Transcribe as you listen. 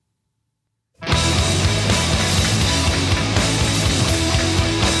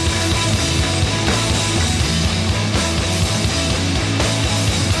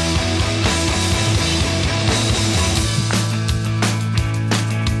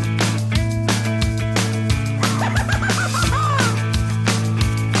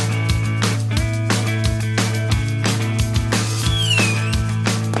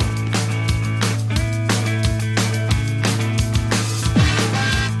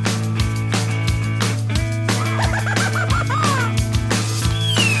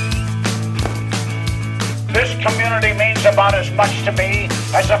as much to me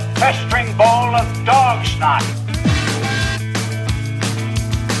as a festering ball of dog snot.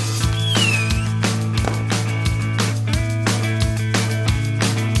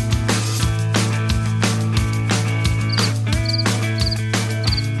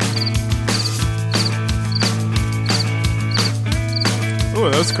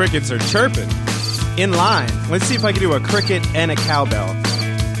 Ooh, those crickets are chirping. In line. Let's see if I can do a cricket and a cowbell.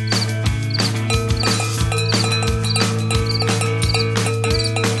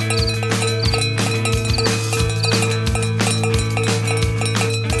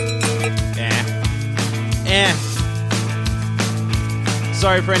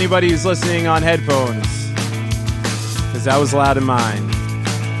 Sorry for anybody who's listening on headphones, because that was loud in mine.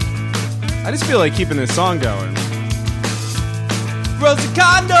 I just feel like keeping this song going. Rosa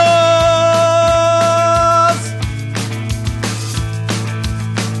Condos!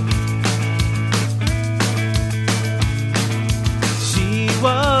 She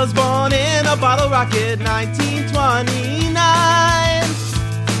was born in a bottle rocket, 1929.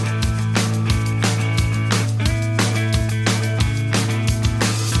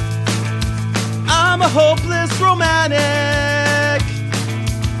 I'm a hopeless romantic.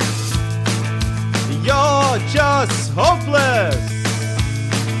 You're just hopeless.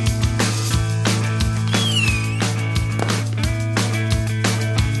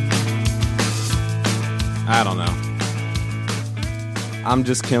 I don't know. I'm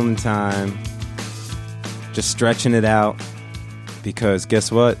just killing time. Just stretching it out. Because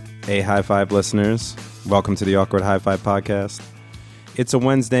guess what? Hey, High Five listeners. Welcome to the Awkward High Five podcast. It's a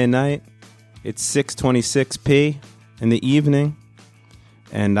Wednesday night. It's 6:26 in the evening.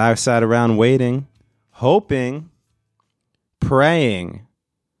 And I sat around waiting, hoping, praying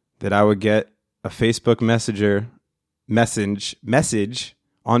that I would get a Facebook message on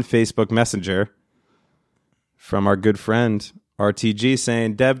Facebook Messenger from our good friend RTG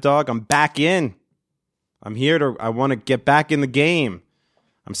saying, Dev Dog, I'm back in. I want to get back in the game.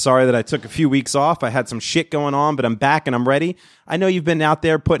 I'm sorry that I took a few weeks off. I had some shit going on, but I'm back and I'm ready. I know you've been out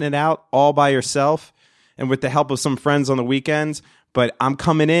there putting it out all by yourself and with the help of some friends on the weekends, but I'm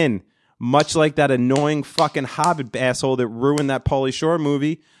coming in. Much like that annoying fucking Hobbit asshole that ruined that Pauly Shore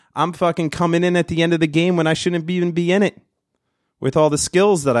movie, I'm fucking coming in at the end of the game when I shouldn't even be in it. With all the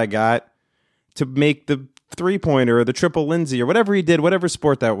skills that I got to make the three-pointer or the triple Lindsay or whatever he did, whatever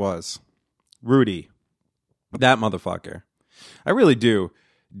sport that was. Rudy. That motherfucker. I really do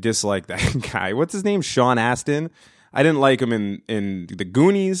dislike that guy. What's his name? Sean Astin. I didn't like him in the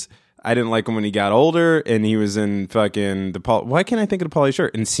Goonies. I didn't like him when he got older and he was in fucking why can't I think of the Pauly Shore?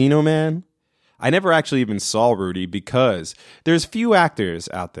 Encino Man. I never actually even saw Rudy because there's few actors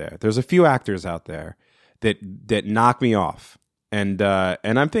out there. There's a few actors out there that knock me off. And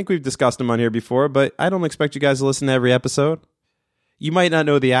I think we've discussed them on here before, but I don't expect you guys to listen to every episode. You might not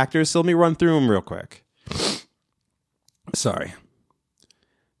know the actors, so let me run through them real quick. Sorry.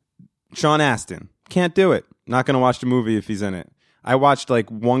 Sean Astin. Can't do it. Not going to watch the movie if he's in it. I watched like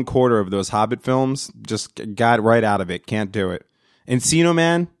 1/4 of those Hobbit films. Just got right out of it. Can't do it. Encino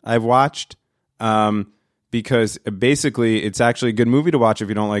Man, I've watched. Because basically it's actually a good movie to watch if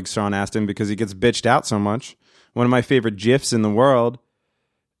you don't like Sean Astin because he gets bitched out so much. One of my favorite GIFs in the world.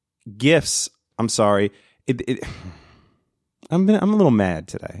 GIFs. I'm sorry. I'm a little mad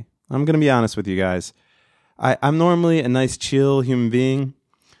today. I'm going to be honest with you guys. I'm normally a nice, chill human being.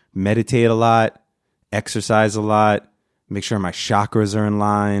 Meditate a lot. Exercise a lot. Make sure my chakras are in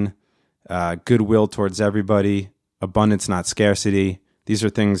line. Goodwill towards everybody. Abundance, not scarcity. These are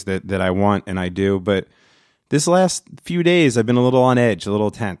things that I want and I do. But this last few days, I've been a little on edge, a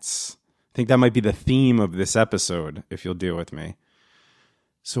little tense. I think that might be the theme of this episode, if you'll deal with me.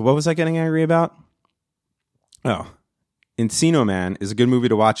 So what was I getting angry about? Oh, Encino Man is a good movie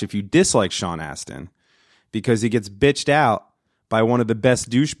to watch if you dislike Sean Astin because he gets bitched out by one of the best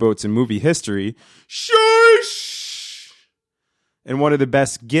douche boats in movie history. Shush! And one of the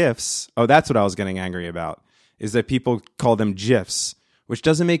best GIFs, that's what I was getting angry about, is that people call them GIFs, which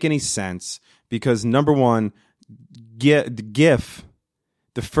doesn't make any sense because, number one, GIF,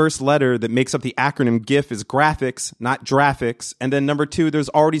 the first letter that makes up the acronym GIF is graphics, not graphics. And then number two, there's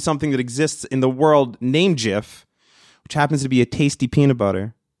already something that exists in the world named GIF, which happens to be a tasty peanut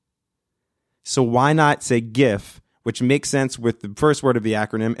butter. So why not say GIF, which makes sense with the first word of the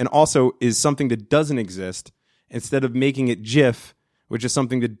acronym and also is something that doesn't exist, instead of making it GIF, which is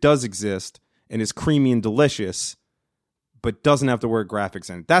something that does exist and is creamy and delicious, but doesn't have the word graphics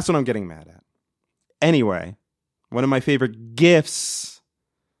in it. That's what I'm getting mad at. Anyway, one of my favorite GIFs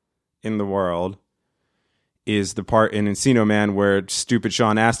in the world is the part in Encino Man where stupid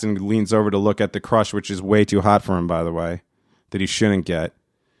Sean Astin leans over to look at the crush, which is way too hot for him, by the way. that he shouldn't get.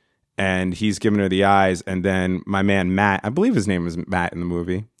 And he's giving her the eyes. And then my man, Matt, I believe his name was Matt in the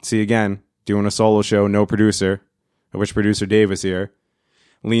movie. See, again, doing a solo show, no producer. I wish producer Dave was here.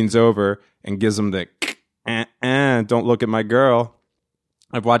 Leans over and gives him the don't look at my girl.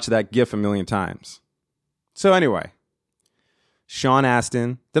 I've watched that gif a million times. So anyway, Sean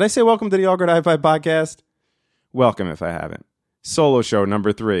Astin. Did I say welcome to the Awkward Hi-Fi podcast? Welcome if I haven't. Solo show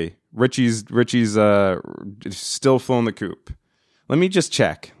number 3. Richie's still filling the coop. Let me just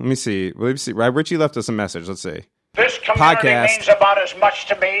check. Let me see. Richie left us a message. Let's see. This community means about as much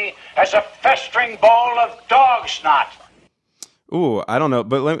to me as a festering ball of dog snot. Ooh, I don't know,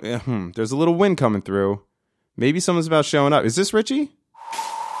 but there's a little wind coming through. Maybe someone's about showing up. Is this Richie?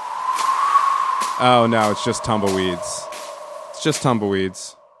 Oh, no, it's just tumbleweeds. It's just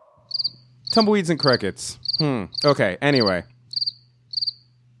tumbleweeds. Tumbleweeds and crickets. Okay, anyway.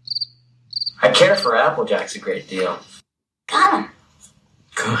 I care for Applejacks a great deal. Got him.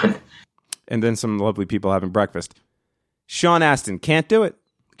 Good. And then some lovely people having breakfast. Sean Astin, can't do it.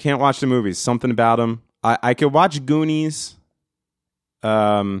 Can't watch the movies. Something about him. I could watch Goonies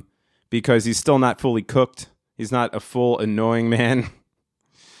because he's still not fully cooked. He's not a full annoying man.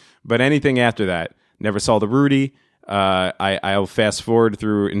 But anything after that, never saw the Rudy. I'll fast forward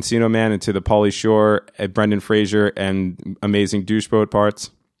through Encino Man into the Pauly Shore, Brendan Fraser, and amazing doucheboat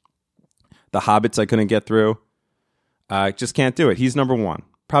parts. The Hobbits I couldn't get through. Just can't do it. He's number 1.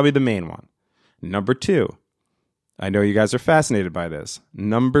 Probably the main one. Number 2. I know you guys are fascinated by this.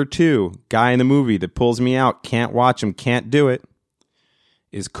 Number 2, guy in the movie that pulls me out, can't watch him, can't do it,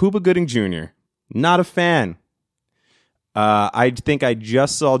 is Cuba Gooding Jr. Not a fan. I think I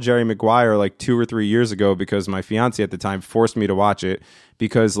just saw Jerry Maguire like 2 or 3 years ago because my fiance at the time forced me to watch it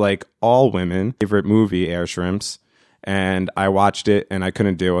because, like all women, favorite movie, Air Shrimps, and I watched it and I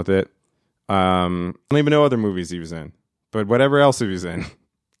couldn't deal with it. I don't even know other movies he was in, but whatever else he was in,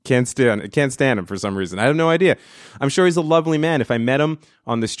 can't stand him for some reason. I have no idea. I'm sure he's a lovely man. If I met him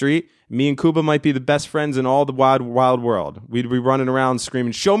on the street, me and Cuba might be the best friends in all the wide world. We'd be running around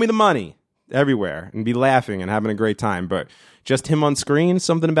screaming, "Show me the money!" everywhere and be laughing and having a great time. But just him on screen,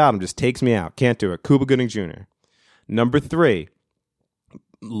 something about him just takes me out. Can't do it. Cuba Gooding Jr. Number 3,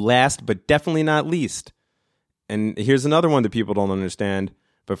 last but definitely not least, and here's another one that people don't understand,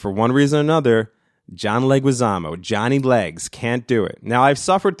 but for one reason or another, John Leguizamo, Johnny Legs, can't do it. Now, I've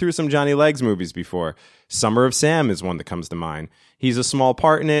suffered through some Johnny Legs movies before. Summer of Sam is one that comes to mind. He's a small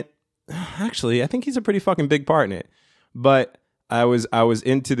part in it. Actually, I think he's a pretty fucking big part in it. But I was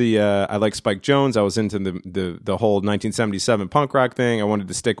into the I like Spike Jonze. I was into the whole 1977 punk rock thing. I wanted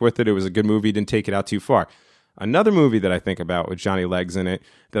to stick with it. It was a good movie. Didn't take it out too far. Another movie that I think about with Johnny Legs in it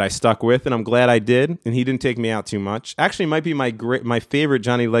that I stuck with, and I'm glad I did, and he didn't take me out too much. Actually, might be my favorite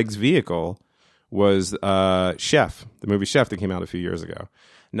Johnny Legs vehicle was Chef, the movie Chef that came out a few years ago.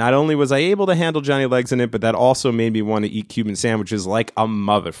 Not only was I able to handle Johnny Legs in it, but that also made me want to eat Cuban sandwiches like a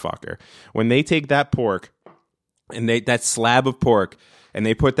motherfucker. When they take that pork and that slab of pork and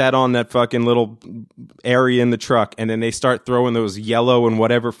they put that on that fucking little area in the truck, and then they start throwing those yellow and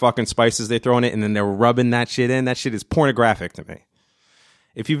whatever fucking spices they throw in it, and then they're rubbing that shit in, that shit is pornographic to me.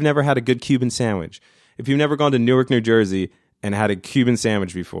 If you've never had a good Cuban sandwich, if you've never gone to Newark, New Jersey and had a Cuban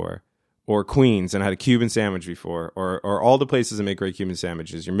sandwich before, or Queens and had a Cuban sandwich before, or all the places that make great Cuban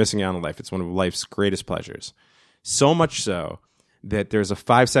sandwiches, you're missing out on life. It's one of life's greatest pleasures. So much so that there's a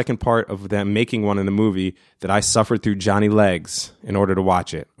 5-second part of them making one in the movie that I suffered through Johnny Legs in order to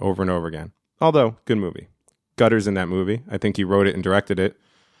watch it over and over again. Although, good movie. Gutter's in that movie. I think he wrote it and directed it.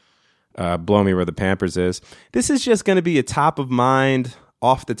 Blow Me Where the Pampers Is. This is just going to be a top of mind,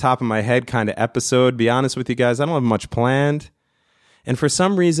 off the top of my head kind of episode. Be honest with you guys, I don't have much planned. And for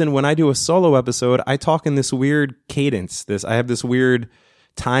some reason, when I do a solo episode, I talk in this weird cadence. I have this weird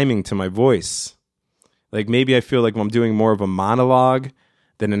timing to my voice. Like maybe I feel like I'm doing more of a monologue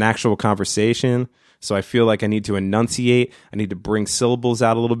than an actual conversation. So I feel like I need to enunciate. I need to bring syllables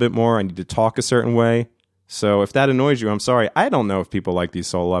out a little bit more. I need to talk a certain way. So if that annoys you, I'm sorry. I don't know if people like these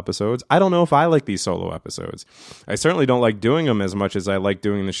solo episodes. I don't know if I like these solo episodes. I certainly don't like doing them as much as I like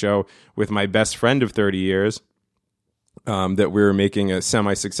doing the show with my best friend of 30 years. That we were making a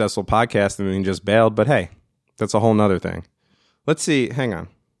semi-successful podcast and then just bailed. But hey, that's a whole nother thing. Let's see. Hang on.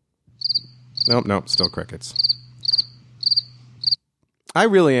 Nope. Still crickets. I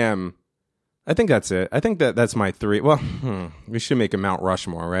really am. I think that's it. I think that's my 3. Well, we should make a Mount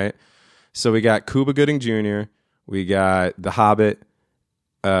Rushmore, right? So we got Cuba Gooding Jr., we got The Hobbit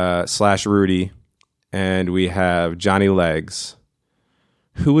 / Rudy, and we have Johnny Legs.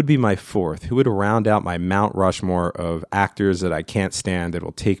 Who would be my 4th? Who would round out my Mount Rushmore of actors that I can't stand that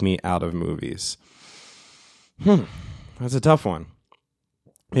will take me out of movies? That's a tough one.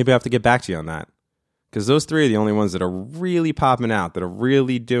 Maybe I have to get back to you on that. Because those three are the only ones that are really popping out, that are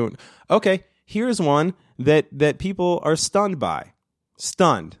really doing... Okay, here's one that people are stunned by.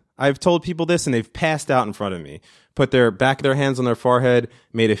 Stunned. I've told people this and they've passed out in front of me. Put their back of their hands on their forehead,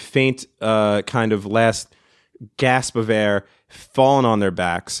 made a faint kind of last gasp of air, fallen on their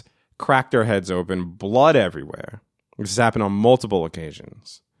backs, cracked their heads open, blood everywhere. This has happened on multiple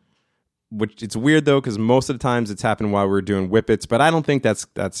occasions. Which it's weird though, because most of the times it's happened while we're doing whippets, but I don't think that's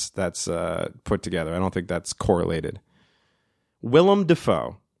put together. I don't think that's correlated. Willem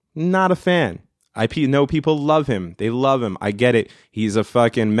Dafoe, not a fan. I know people love him. They love him. I get it. He's a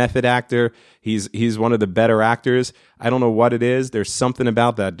fucking method actor. He's one of the better actors. I don't know what it is. There's something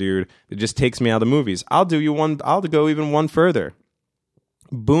about that dude that just takes me out of the movies. I'll go even one further.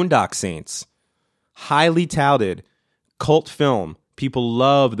 Boondock Saints, highly touted cult film. People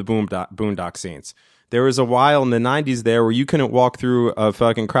love the Boondock Saints. There was a while in the 90s there where you couldn't walk through a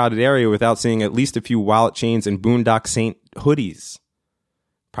fucking crowded area without seeing at least a few wallet chains and Boondock Saint hoodies.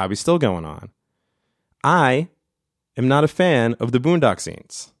 Probably still going on. I am not a fan of the Boondock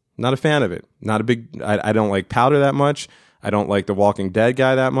Saints. Not a fan of it. Not a big... I don't like Powder that much. I don't like the Walking Dead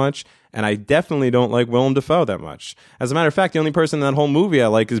guy that much. And I definitely don't like Willem Dafoe that much. As a matter of fact, the only person in that whole movie I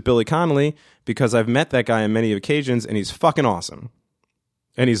like is Billy Connolly, because I've met that guy on many occasions, and he's fucking awesome.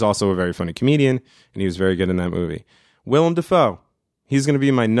 And he's also a very funny comedian, and he was very good in that movie. Willem Dafoe. He's going to be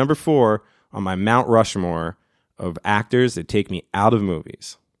my number 4 on my Mount Rushmore of actors that take me out of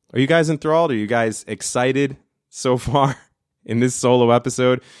movies. Are you guys enthralled? Are you guys excited so far in this solo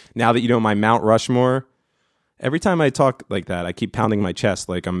episode? Now that you know my Mount Rushmore? Every time I talk like that, I keep pounding my chest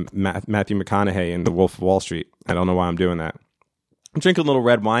like I'm Matthew McConaughey in The Wolf of Wall Street. I don't know why I'm doing that. I'm drinking a little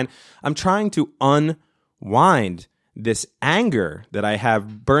red wine. I'm trying to unwind this anger that I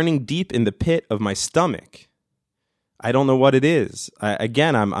have burning deep in the pit of my stomach. I don't know what it is.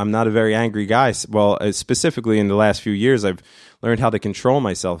 I'm not a very angry guy. Well, specifically in the last few years, I've learned how to control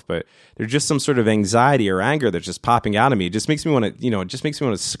myself. But there's just some sort of anxiety or anger that's just popping out of me. It just makes me want to, it just makes me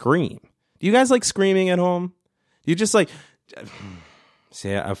want to scream. Do you guys like screaming at home? You just like...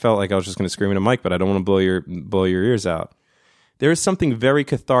 See, I felt like I was just going to scream in a mic, but I don't want to blow your ears out. There is something very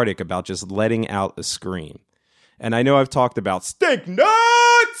cathartic about just letting out a scream. And I know I've talked about stink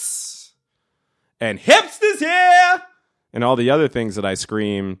nuts and hipsters here and all the other things that I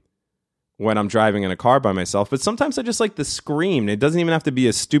scream when I'm driving in a car by myself. But sometimes I just like to scream. It doesn't even have to be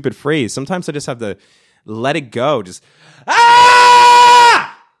a stupid phrase. Sometimes I just have to let it go. Just,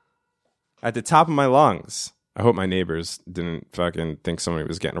 ah! At the top of my lungs. I hope my neighbors didn't fucking think somebody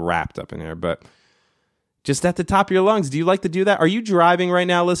was getting wrapped up in here. But just at the top of your lungs. Do you like to do that? Are you driving right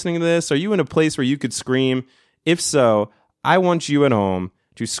now listening to this? Are you in a place where you could scream? If so, I want you at home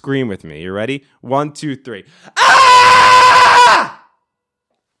to scream with me. You ready? 1, 2, 3. Ah!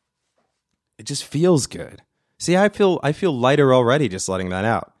 It just feels good. See, I feel lighter already just letting that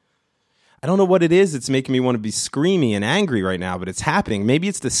out. I don't know what it is. It's making me want to be screamy and angry right now, but it's happening. Maybe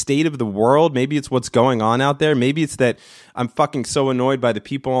it's the state of the world. Maybe it's what's going on out there. Maybe it's that I'm fucking so annoyed by the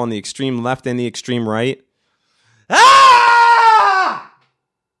people on the extreme left and the extreme right. Ah!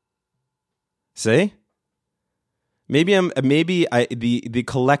 See? Maybe the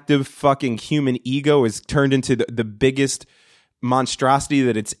collective fucking human ego is turned into the biggest monstrosity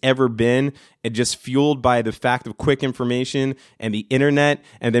that it's ever been, and just fueled by the fact of quick information and the internet,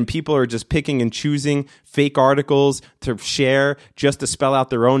 and then people are just picking and choosing fake articles to share just to spell out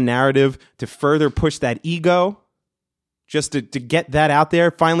their own narrative to further push that ego, just to get that out there.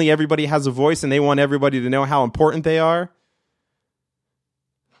 Finally, everybody has a voice and they want everybody to know how important they are.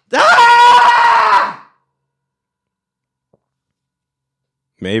 Ah!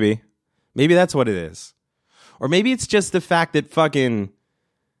 Maybe that's what it is. Or maybe it's just the fact that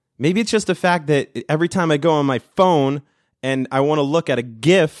every time I go on my phone and I want to look at a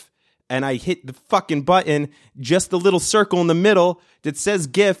GIF and I hit the fucking button, just the little circle in the middle that says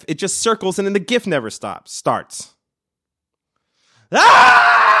GIF, it just circles and then the GIF never starts.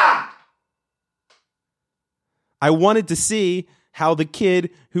 Ah! I wanted to see how the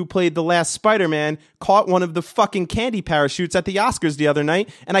kid who played the last Spider-Man caught one of the fucking candy parachutes at the Oscars the other night,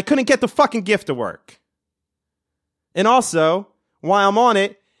 and I couldn't get the fucking GIF to work. And also, while I'm on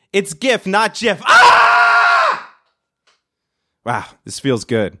it, it's GIF, not GIF. Ah! Wow, this feels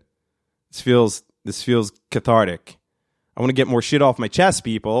good. This feels cathartic. I want to get more shit off my chest,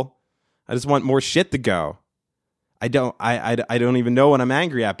 people. I just want more shit to go. I don't even know what I'm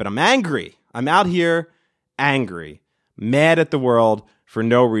angry at, but I'm angry. I'm out here angry, mad at the world for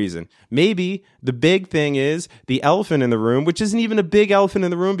no reason. Maybe the big thing is the elephant in the room, which isn't even a big elephant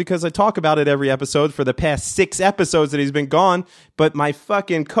in the room because I talk about it every episode for the past 6 episodes that he's been gone. But my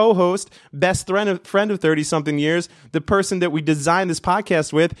fucking co-host, best friend of 30-something years, the person that we designed this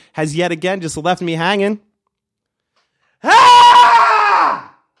podcast with, has yet again just left me hanging.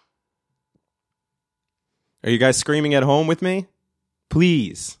 Ah! Are you guys screaming at home with me?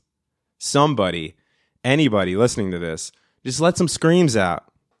 Please, somebody, anybody listening to this, just let some screams out.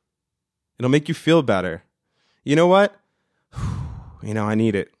 It'll make you feel better. You know what? I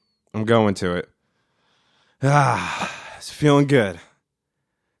need it. I'm going to it. It's feeling good.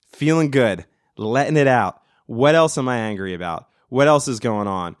 Feeling good. Letting it out. What else am I angry about? What else is going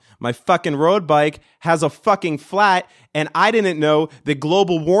on? My fucking road bike has a fucking flat, and I didn't know that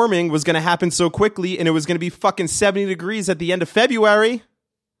global warming was going to happen so quickly, and it was going to be fucking 70 degrees at the end of February.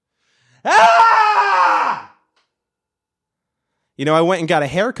 I went and got a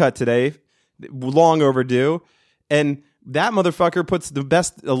haircut today, long overdue, and that motherfucker puts the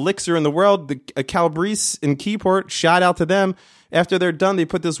best elixir in the world, the Calabrese in Keyport, shout out to them. After they're done, they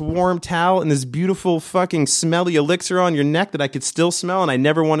put this warm towel and this beautiful fucking smelly elixir on your neck that I could still smell, and I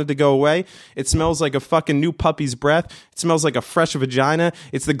never wanted to go away. It smells like a fucking new puppy's breath. It smells like a fresh vagina.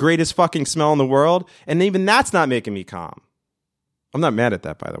 It's the greatest fucking smell in the world, and even that's not making me calm. I'm not mad at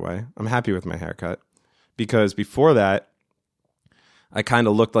that, by the way. I'm happy with my haircut, because before that, I kind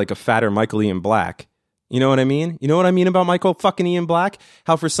of looked like a fatter Michael Ian Black. You know what I mean? You know what I mean about Michael fucking Ian Black?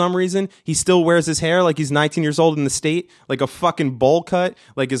 How for some reason he still wears his hair like he's 19 years old in the state, like a fucking bowl cut,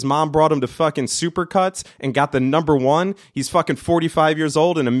 like his mom brought him to fucking Supercuts and got the #1. He's fucking 45 years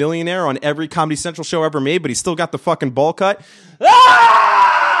old and a millionaire on every Comedy Central show ever made, but he still got the fucking bowl cut.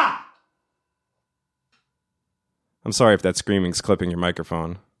 Ah! I'm sorry if that screaming's clipping your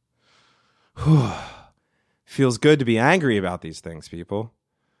microphone. Feels good to be angry about these things, people.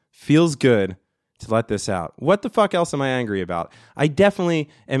 Feels good to let this out. What the fuck else am I angry about? I definitely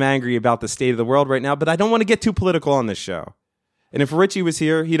am angry about the state of the world right now, but I don't want to get too political on this show. And if Richie was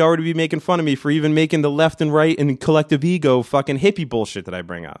here, he'd already be making fun of me for even making the left and right and collective ego fucking hippie bullshit that I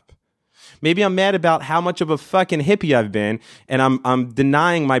bring up. Maybe I'm mad about how much of a fucking hippie I've been, and I'm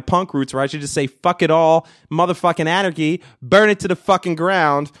denying my punk roots, where I should just say fuck it all, motherfucking anarchy, burn it to the fucking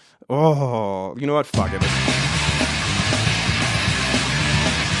ground. Oh, you know what? Fuck it.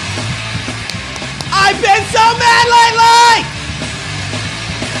 I've been so mad lately!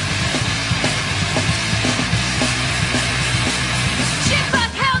 Shit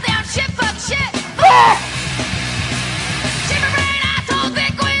fuck, hell down, shit fuck, shit fuck! Shiver brain, asshole,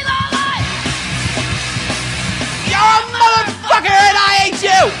 big wheel all life! You're a motherfucker and I hate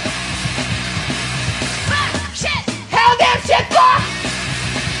you! Fuck, shit! Hell down, shit fuck!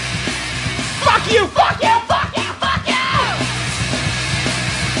 Fuck you, fuck you, fuck you! Fuck you!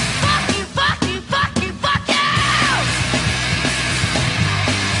 Fuck you, fuck you, fuck you, fuck you!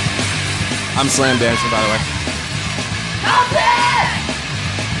 I'm slam dancing, by the way. I'm pissed!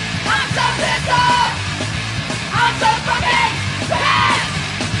 I'm so pissed off! I'm so fucking pissed!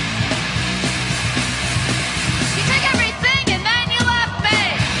 You took everything and then you left me!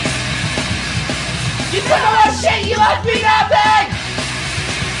 You took all that shit, you left me nothing!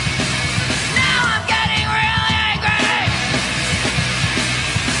 Now I'm getting really angry!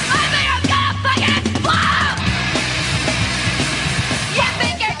 I think I'm gonna fucking explode! You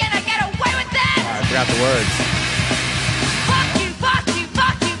think you're gonna get away with this? I forgot the words. Fuck you, fuck you,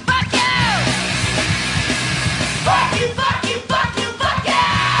 fuck you, fuck you! Fuck you, fuck you, fuck you, fuck you!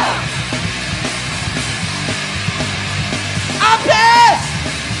 I'm pissed!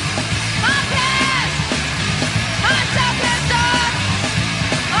 I'm pissed! I'm so pissed off!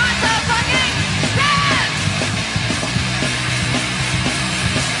 I'm so fucking pissed!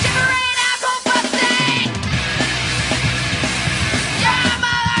 Shivering asshole pussy! You're a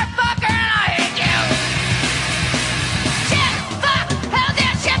motherfucker and I hate you! Shit, fuck, hell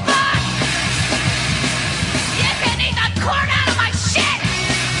yeah, shit, fuck! You can eat the corn out of my shit!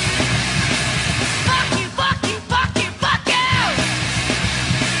 Fuck you, fuck you, fuck you, fuck you!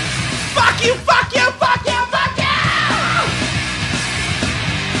 Fuck you, fuck you, fuck you, fuck you!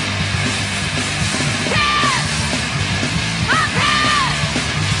 Pissed! I'm pissed!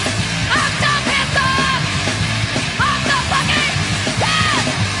 I'm so pissed off! I'm so fucking pissed!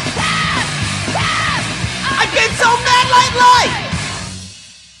 Pissed! Pissed! I've been so mad lately!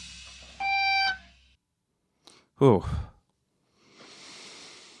 Ooh.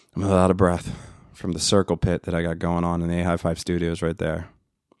 I'm out of breath from the circle pit that I got going on in the A High Five studios right there.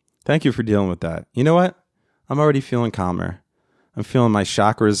 Thank you for dealing with that. You know what? I'm already feeling calmer. I'm feeling my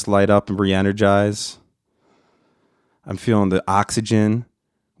chakras light up and re-energize. I'm feeling the oxygen,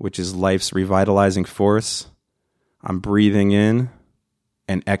 which is life's revitalizing force. I'm breathing in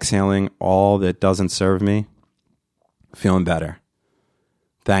and exhaling all that doesn't serve me. Feeling better.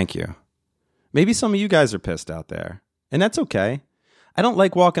 Thank you. Maybe some of you guys are pissed out there, and that's okay. I don't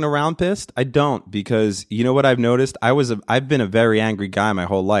like walking around pissed. I don't, because you know what I've noticed? I've been a very angry guy my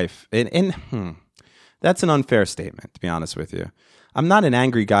whole life. And that's an unfair statement, to be honest with you. I'm not an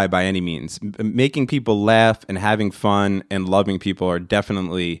angry guy by any means. Making people laugh and having fun and loving people are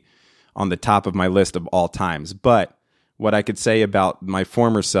definitely on the top of my list of all times. But what I could say about my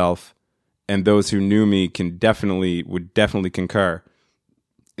former self, and those who knew me would definitely concur,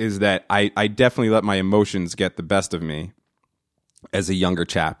 is that I definitely let my emotions get the best of me as a younger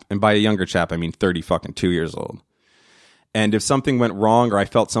chap. And by a younger chap, I mean 32 years old. And if something went wrong, or I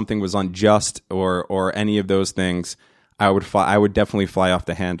felt something was unjust, or any of those things, I would definitely fly off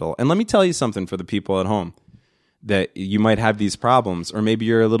the handle. And let me tell you something for the people at home, that you might have these problems, or maybe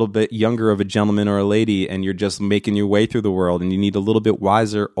you're a little bit younger of a gentleman or a lady, and you're just making your way through the world, and you need a little bit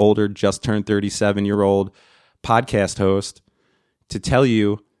wiser, older, just turned 37-year-old podcast host to tell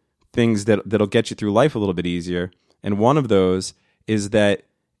you things that'll get you through life a little bit easier. And one of those is that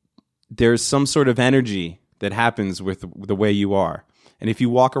there's some sort of energy that happens with the way you are. And if you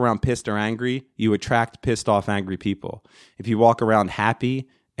walk around pissed or angry, you attract pissed off, angry people. If you walk around happy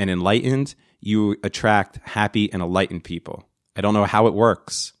and enlightened, you attract happy and enlightened people. I don't know how it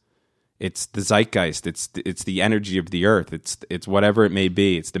works. It's the zeitgeist. It's the energy of the earth. It's whatever it may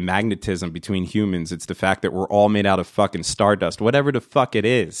be. It's the magnetism between humans. It's the fact that we're all made out of fucking stardust. Whatever the fuck it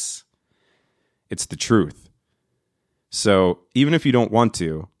is, it's the truth. So even if you don't want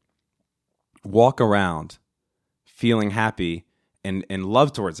to, walk around feeling happy and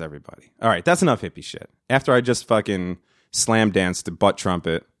love towards everybody. All right, that's enough hippie shit. After I just fucking slam danced to Butt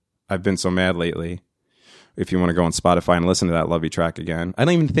Trumpet, I've been so mad lately. If you want to go on Spotify and listen to that lovely track again. I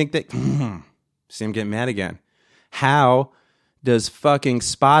don't even think that... See, I'm getting mad again. How does fucking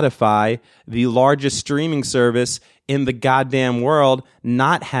Spotify, the largest streaming service in the goddamn world,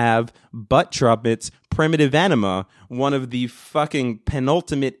 not have Butt Trumpet's Primitive Enema, one of the fucking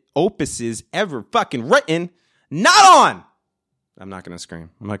penultimate opuses ever fucking written, not on? I'm not going to scream.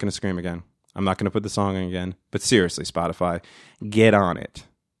 I'm not going to scream again. I'm not going to put the song in again. But seriously, Spotify, get on it.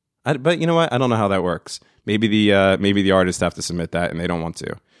 But you know what? I don't know how that works. Maybe the artists have to submit that, and they don't want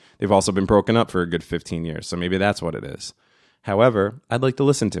to. They've also been broken up for a good 15 years, so maybe that's what it is. However, I'd like to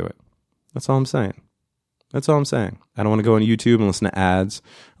listen to it. That's all I'm saying. That's all I'm saying. I don't want to go on YouTube and listen to ads.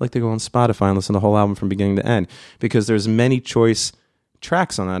 I like to go on Spotify and listen to the whole album from beginning to end, because there's many choice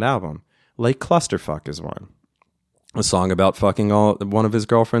tracks on that album. Like Clusterfuck is one. A song about fucking one of his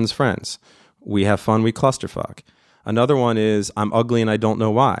girlfriend's friends. We have fun, we clusterfuck. Another one is I'm Ugly and I Don't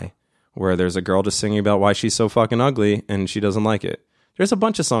Know Why, where there's a girl just singing about why she's so fucking ugly and she doesn't like it. There's a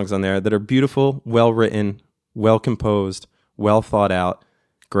bunch of songs on there that are beautiful, well-written, well-composed, well-thought out,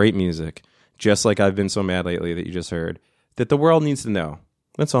 great music, just like I've Been So Mad Lately that you just heard, that the world needs to know.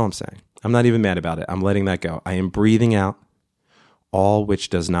 That's all I'm saying. I'm not even mad about it. I'm letting that go. I am breathing out all which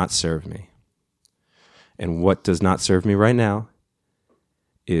does not serve me. And what does not serve me right now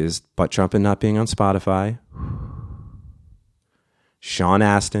is Butt Trumpet not being on Spotify, Sean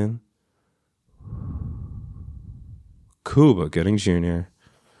Astin, Cuba Gooding Jr.,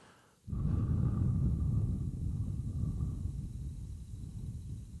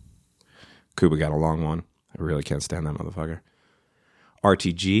 Cuba got a long one. I really can't stand that motherfucker.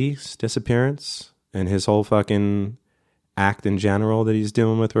 RTG's disappearance and his whole fucking act in general that he's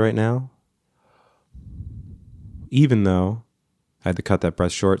dealing with right now. Even though, I had to cut that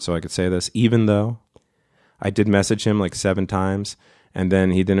breath short so I could say this, even though I did message him like 7 times, and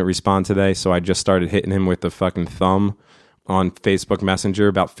then he didn't respond today, so I just started hitting him with the fucking thumb on Facebook Messenger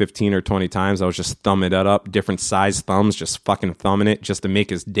about 15 or 20 times. I was just thumbing it up, different size thumbs, just fucking thumbing it just to make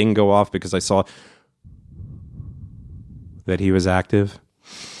his ding go off because I saw that he was active.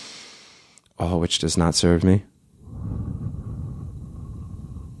 All which does not serve me.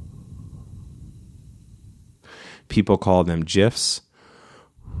 People call them GIFs.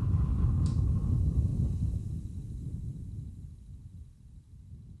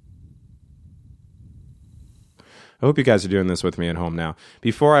 I hope you guys are doing this with me at home now.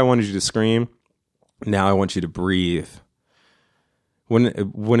 Before I wanted you to scream, now I want you to breathe.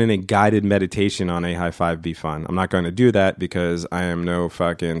 Wouldn't a guided meditation on a high five be fun? I'm not going to do that because I am no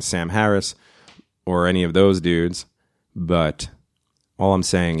fucking Sam Harris or any of those dudes. But all I'm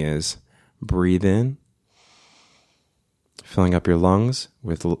saying is breathe in, filling up your lungs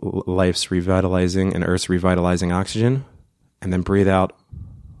with life's revitalizing and Earth's revitalizing oxygen, and then breathe out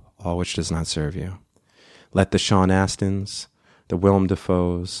all which does not serve you. Let the Sean Astons, the Willem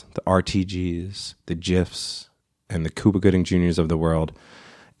Dafoes, the RTGs, the GIFs, and the Cuba Gooding Jr.'s of the world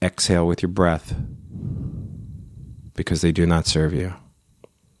exhale with your breath, because they do not serve you.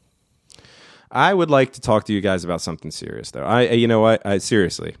 I would like to talk to you guys about something serious, though. You know what?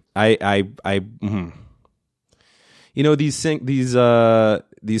 Seriously, you know, these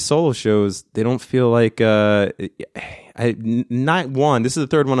solo shows, they don't feel like not one. This is the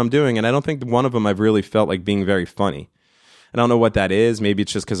third one I'm doing, and I don't think one of them I've really felt like being very funny. I don't know what that is. Maybe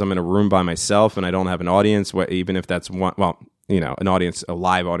it's just because I'm in a room by myself and I don't have an audience. Even if that's one, well, you know, an audience, a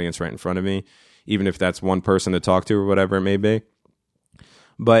live audience right in front of me, even if that's one person to talk to or whatever it may be.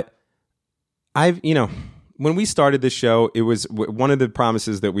 But you know, when we started this show, it was one of the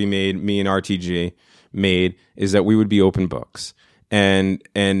promises that we made, me and RTG made, is that we would be open books. And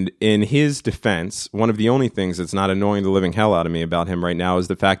in his defense, one of the only things that's not annoying the living hell out of me about him right now is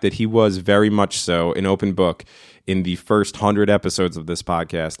the fact that he was very much so an open book in the first 100 episodes of this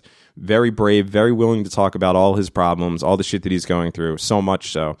podcast. Very brave, very willing to talk about all his problems, all the shit that he's going through, so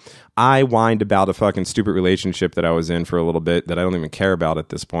much so. I whined about a fucking stupid relationship that I was in for a little bit that I don't even care about at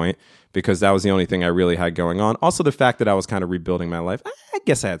this point, because that was the only thing I really had going on. Also, the fact that I was kind of rebuilding my life. I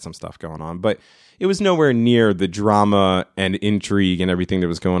guess I had some stuff going on, but it was nowhere near the drama and intrigue and everything that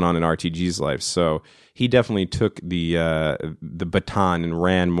was going on in RTG's life. So he definitely took the baton and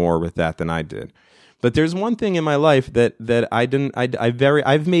ran more with that than I did. But there's one thing in my life that I didn't.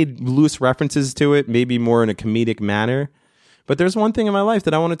 I've made loose references to it, maybe more in a comedic manner. But there's one thing in my life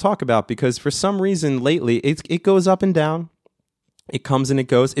that I want to talk about, because for some reason lately it goes up and down. It comes and it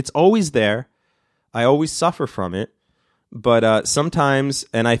goes. It's always there. I always suffer from it. But sometimes,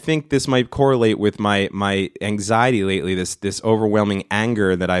 and I think this might correlate with my anxiety lately, this overwhelming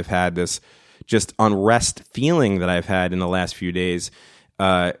anger that I've had, this just unrest feeling that I've had in the last few days.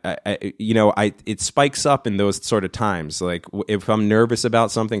 It spikes up in those sort of times. Like if I'm nervous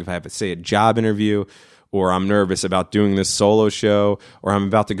about something, if I have to say a job interview, or I'm nervous about doing this solo show, or I'm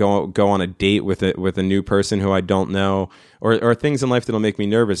about to go on a date with a new person who I don't know, or things in life that'll make me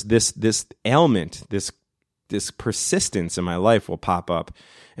nervous. This ailment, this persistence in my life will pop up.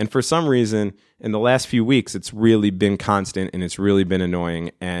 And for some reason, in the last few weeks, it's really been constant and it's really been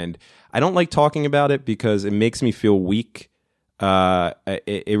annoying. And I don't like talking about it because it makes me feel weak.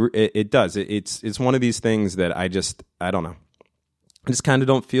 It does. It's one of these things that I don't know. I just kind of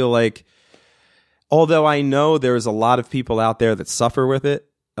don't feel like, although I know there's a lot of people out there that suffer with it,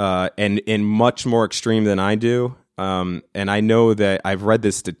 and in much more extreme than I do. And I know that I've read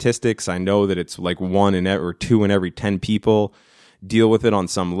the statistics. I know that it's like 1 or 2 in every 10 people deal with it on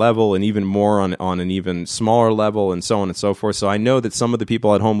some level, and even more on an even smaller level, and so on and so forth. So I know that some of the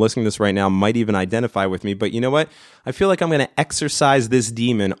people at home listening to this right now might even identify with me. But you know what? I feel like I'm going to exorcise this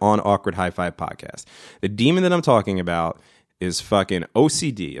demon on Awkward High Five Podcast. The demon that I'm talking about is fucking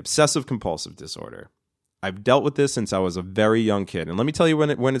OCD, obsessive compulsive disorder. I've dealt with this since I was a very young kid. And let me tell you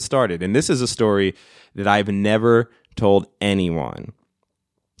when it started. And this is a story that I've never told anyone.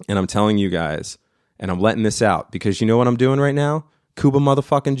 And I'm telling you guys, and I'm letting this out, because you know what I'm doing right now? Cuba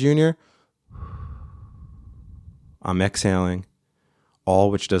motherfucking Jr. I'm exhaling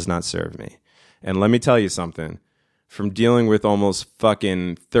all which does not serve me. And let me tell you something. From dealing with almost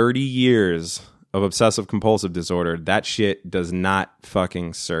fucking 30 years of obsessive compulsive disorder, that shit does not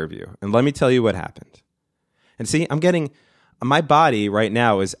fucking serve you. And let me tell you what happened. And see, my body right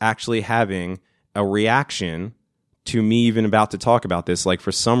now is actually having a reaction to me even about to talk about this. Like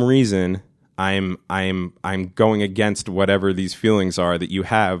for some reason, I'm going against whatever these feelings are that you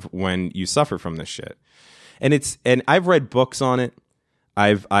have when you suffer from this shit. And I've read books on it.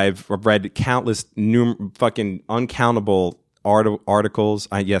 I've read countless fucking uncountable articles.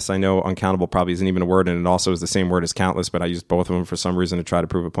 Yes, I know uncountable probably isn't even a word, and it also is the same word as countless, but I use both of them for some reason to try to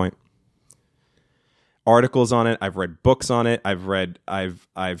prove a point. Articles on it. I've read books on it. I've read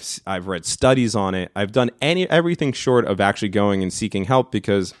studies on it. I've done everything short of actually going and seeking help,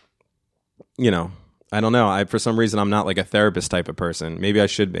 because, you know, I don't know. For some reason, I'm not like a therapist type of person. Maybe I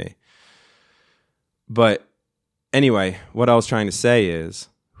should be. But anyway, what I was trying to say is,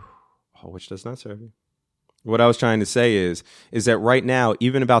 which does not serve you. What I was trying to say is that right now,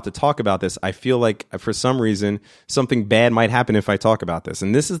 even about to talk about this, I feel like for some reason something bad might happen if I talk about this.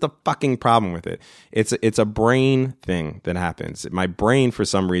 And this is the fucking problem with it. It's a brain thing that happens. My brain, for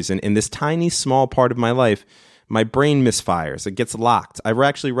some reason, in this tiny small part of my life, my brain misfires. It gets locked. I've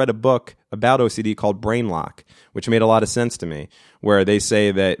actually read a book about OCD called Brain Lock, which made a lot of sense to me, where they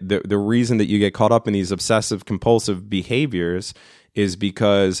say that the reason that you get caught up in these obsessive compulsive behaviors is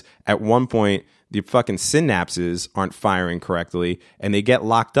because at one point the fucking synapses aren't firing correctly and they get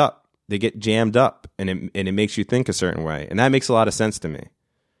locked up. They get jammed up, and it makes you think a certain way. And that makes a lot of sense to me.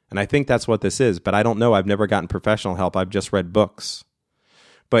 And I think that's what this is, but I don't know. I've never gotten professional help. I've just read books.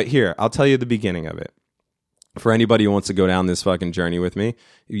 But here, I'll tell you the beginning of it. For anybody who wants to go down this fucking journey with me,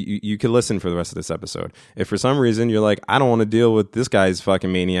 you can listen for the rest of this episode. If for some reason you're like, I don't want to deal with this guy's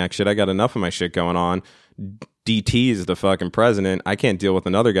fucking maniac shit, I got enough of my shit going on, DT is the fucking president, I can't deal with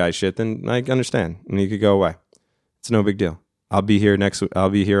another guy's shit, then I understand. And you could go away. It's no big deal. I'll be here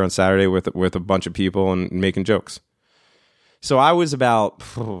on Saturday with a bunch of people and making jokes. So I was about,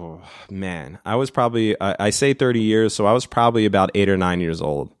 I was probably, I say 30 years, so I was probably about 8 or 9 years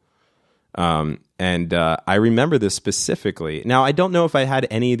old. And I remember this specifically. Now, I don't know if I had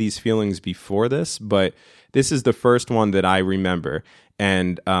any of these feelings before this, but this is the first one that I remember.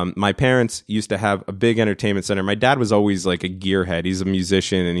 And my parents used to have a big entertainment center. My dad was always like a gearhead. He's a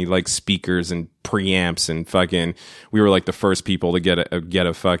musician, and he likes speakers and preamps and fucking. We were like the first people to get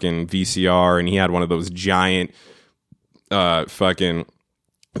a fucking VCR, and he had one of those giant fucking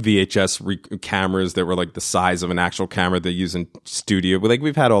VHS cameras that were like the size of an actual camera they use in studio. Like,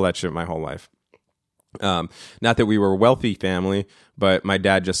 we've had all that shit my whole life. Not that we were a wealthy family, but my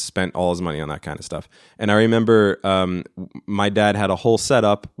dad just spent all his money on that kind of stuff. And I remember my dad had a whole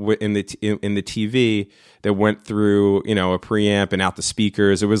setup in the TV that went through, a preamp and out the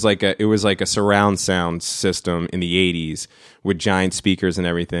speakers. It was like a surround sound system in the 80s with giant speakers and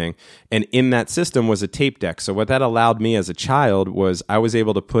everything. And in that system was a tape deck. So what that allowed me as a child was I was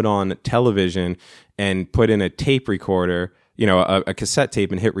able to put on television and put in a tape recorder, a cassette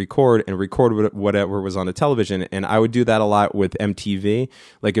tape, and hit record and record whatever was on the television. And I would do that a lot with MTV.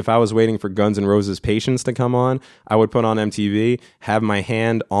 Like, if I was waiting for Guns N' Roses Patience to come on, I would put on MTV, have my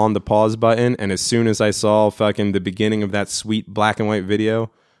hand on the pause button, and as soon as I saw fucking the beginning of that sweet black and white video,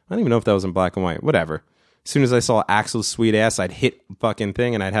 I don't even know if that was in black and white, whatever. As soon as I saw Axl's sweet ass, I'd hit fucking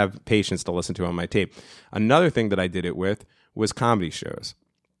thing, and I'd have Patience to listen to on my tape. Another thing that I did it with was comedy shows.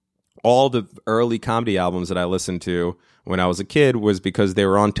 All the early comedy albums that I listened to when I was a kid was because they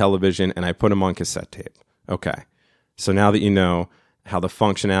were on television, and I put them on cassette tape. Okay. So now that you know how the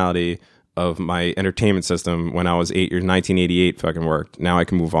functionality of my entertainment system when I was 1988 fucking worked, now I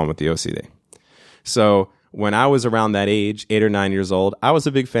can move on with the OCD. So when I was around that age, 8 or 9 years old, I was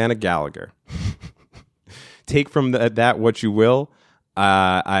a big fan of Gallagher. Take from that what you will.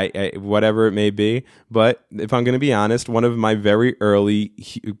 I whatever it may be, but if I'm going to be honest, one of my very early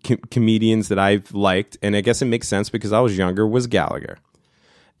comedians that I've liked, and I guess it makes sense because I was younger, was Gallagher.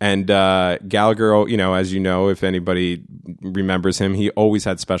 And Gallagher, as you know, if anybody remembers him, he always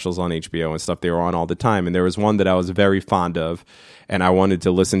had specials on HBO and stuff. They were on all the time, and there was one that I was very fond of, and I wanted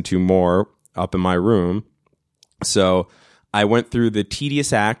to listen to more up in my room. So I went through the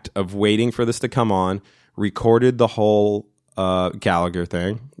tedious act of waiting for this to come on, recorded the whole Gallagher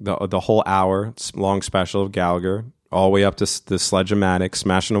thing, the whole hour long special of Gallagher, all the way up to the Sledge-O-Matic,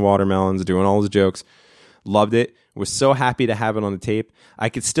 smashing the watermelons, doing all his jokes. Loved it. Was so happy to have it on the tape. I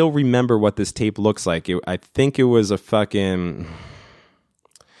could still remember what this tape looks like. I think it was a fucking...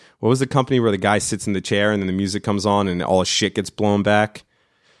 What was the company where the guy sits in the chair and then the music comes on and all his shit gets blown back?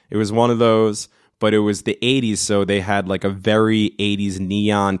 It was one of those, but it was the 80s, so they had like a very 80s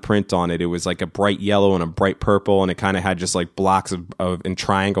neon print on it. It was like a bright yellow and a bright purple, and it kind of had just like blocks of and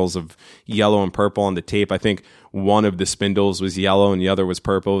triangles of yellow and purple on the tape. I think one of the spindles was yellow and the other was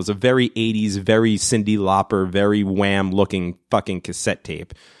purple. It was a very 80s, very Cyndi Lauper, very Wham looking fucking cassette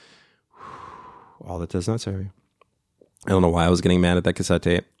tape. All that does not serve you. I don't know why I was getting mad at that cassette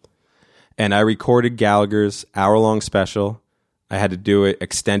tape. And I recorded Gallagher's hour-long special. I had to do it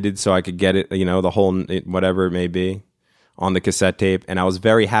extended so I could get it, the whole, whatever it may be, on the cassette tape. And I was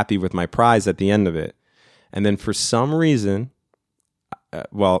very happy with my prize at the end of it. And then for some reason,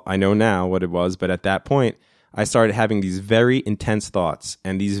 I know now what it was, but at that point, I started having these very intense thoughts.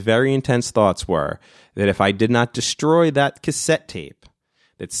 And these very intense thoughts were that if I did not destroy that cassette tape,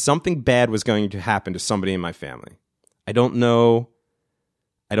 that something bad was going to happen to somebody in my family. I don't know.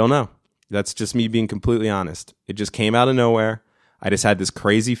 That's just me being completely honest. It just came out of nowhere. I just had this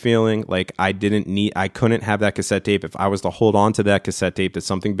crazy feeling like I couldn't have that cassette tape. If I was to hold on to that cassette tape, that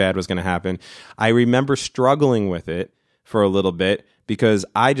something bad was going to happen. I remember struggling with it for a little bit because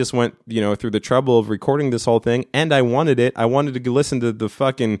I just went, through the trouble of recording this whole thing, and I wanted it. I wanted to listen to the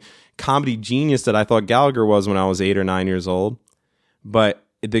fucking comedy genius that I thought Gallagher was when I was 8 or 9 years old. But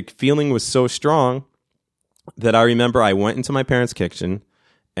the feeling was so strong that I remember I went into my parents' kitchen,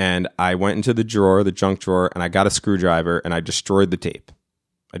 and I went into the junk drawer, and I got a screwdriver, and I destroyed the tape.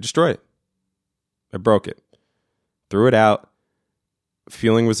 I destroyed it. I broke it. Threw it out.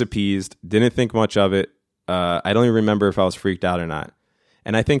 Feeling was appeased. Didn't think much of it. I don't even remember if I was freaked out or not.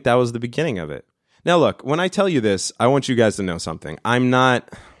 And I think that was the beginning of it. Now, look, when I tell you this, I want you guys to know something. I'm not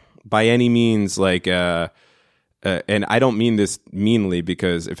by any means like, and I don't mean this meanly,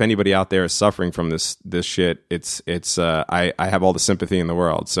 because if anybody out there is suffering from this shit, I have all the sympathy in the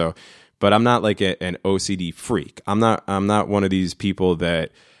world. So, but I'm not like an OCD freak. I'm not one of these people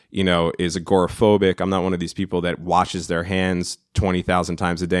that, you know, is agoraphobic. I'm not one of these people that washes their hands 20,000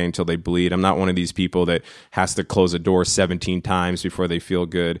 times a day until they bleed. I'm not one of these people that has to close a door 17 times before they feel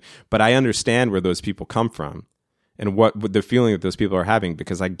good. But I understand where those people come from and what the feeling that those people are having,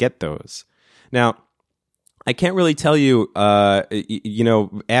 because I get those. Now, I can't really tell you, you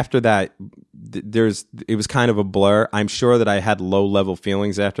know, after that, it was kind of a blur. I'm sure that I had low level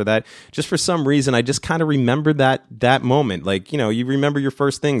feelings after that. Just for some reason, I just kind of remembered that moment. Like, you know, you remember your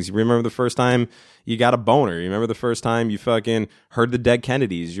first things. You remember the first time you got a boner. You remember the first time you fucking heard the Dead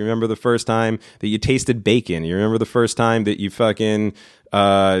Kennedys. You remember the first time that you tasted bacon. You remember the first time that you fucking,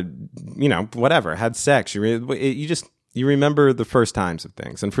 you know, whatever, had sex. You remember the first times of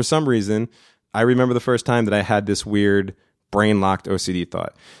things. And for some reason, I remember the first time that I had this weird brain-locked OCD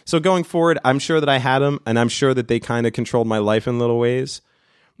thought. So going forward, I'm sure that I had them, and I'm sure that they kind of controlled my life in little ways.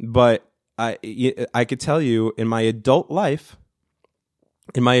 But I could tell you, in my adult life,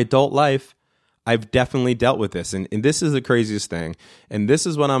 I've definitely dealt with this. And this is the craziest thing. And this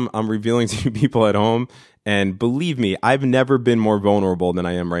is what I'm revealing to you people at home. And believe me, I've never been more vulnerable than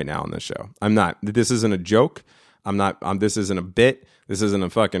I am right now on this show. I'm not. This isn't a joke. This isn't a bit. This isn't a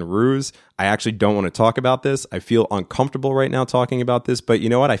fucking ruse. I actually don't want to talk about this. I feel uncomfortable right now talking about this. But you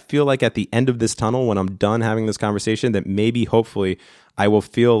know what? I feel like at the end of this tunnel, when I'm done having this conversation, that maybe, hopefully, I will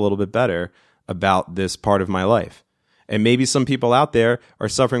feel a little bit better about this part of my life. And maybe some people out there are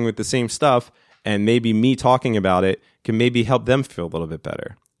suffering with the same stuff, and maybe me talking about it can maybe help them feel a little bit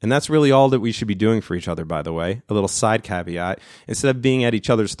better. And that's really all that we should be doing for each other, by the way. A little side caveat. Instead of being at each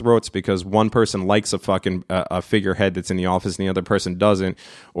other's throats because one person likes a fucking a figurehead that's in the office and the other person doesn't,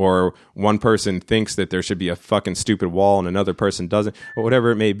 or one person thinks that there should be a fucking stupid wall and another person doesn't, or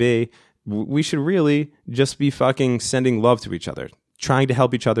whatever it may be, we should really just be fucking sending love to each other, trying to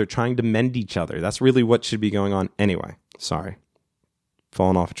help each other, trying to mend each other. That's really what should be going on anyway. Sorry.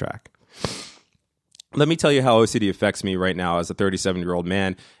 Falling off track. Let me tell you how OCD affects me right now as a 37-year-old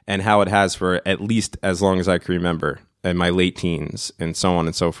man, and how it has for at least as long as I can remember, in my late teens and so on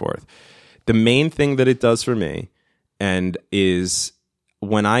and so forth. The main thing that it does for me and is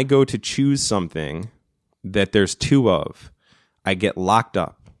when I go to choose something that there's two of, I get locked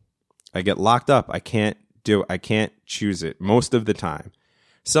up. I can't choose it most of the time.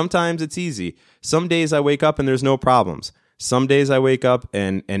 Sometimes it's easy. Some days I wake up and there's no problems. Some days I wake up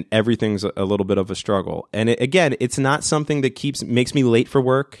and everything's a little bit of a struggle. And again, it's not something that makes me late for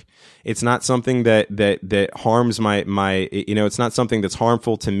work. It's not something that harms my it's not something that's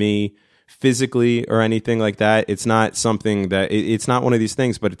harmful to me physically or anything like that. It's not something that it's not one of these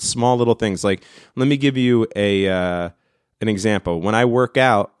things, but it's small little things. Like, let me give you an example. When I work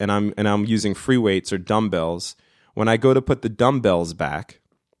out and I'm using free weights or dumbbells, when I go to put the dumbbells back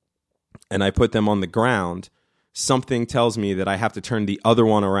and I put them on the ground, something tells me that I have to turn the other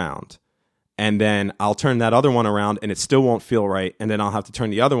one around. And then I'll turn that other one around and it still won't feel right. And then I'll have to turn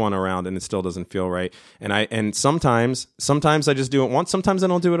the other one around and it still doesn't feel right. And sometimes I just do it once. Sometimes I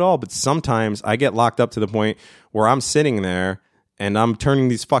don't do it all. But sometimes I get locked up to the point where I'm sitting there and I'm turning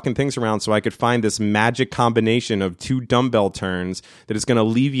these fucking things around so I could find this magic combination of two dumbbell turns that is going to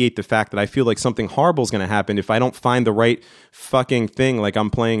alleviate the fact that I feel like something horrible is going to happen if I don't find the right fucking thing, like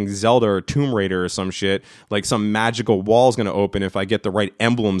I'm playing Zelda or Tomb Raider or some shit, like some magical wall is going to open if I get the right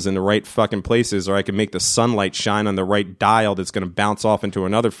emblems in the right fucking places, or I can make the sunlight shine on the right dial that's going to bounce off into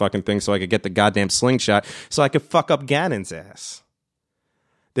another fucking thing so I could get the goddamn slingshot so I could fuck up Ganon's ass.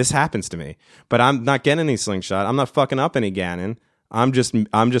 This happens to me, but I'm not getting any slingshot. I'm not fucking up any Ganon. I'm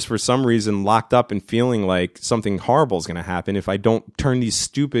just for some reason locked up and feeling like something horrible is going to happen if I don't turn these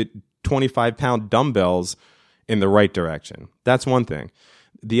stupid 25-pound dumbbells in the right direction. That's one thing.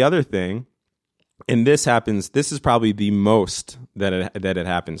 The other thing, and this is probably the most that it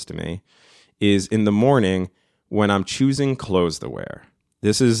happens to me, is in the morning when I'm choosing clothes to wear.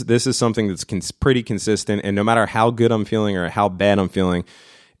 This is something that's pretty consistent, and no matter how good I'm feeling or how bad I'm feeling,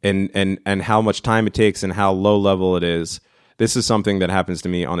 and how much time it takes and how low level it is, this is something that happens to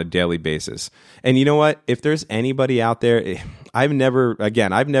me on a daily basis. And you know what? If there's anybody out there, I've never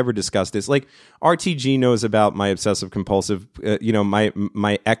discussed this. Like, RTG knows about my obsessive compulsive.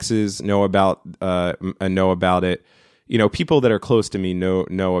 My exes know about it. You know, people that are close to me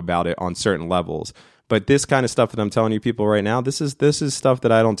know about it on certain levels. But this kind of stuff that I'm telling you people right now, this is stuff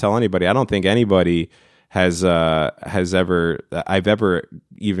that I don't tell anybody. I don't think anybody I've ever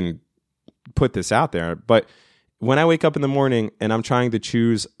even put this out there. But when I wake up in the morning and I'm trying to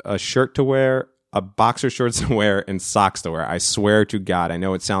choose a shirt to wear, a boxer shorts to wear, and socks to wear, I swear to God, I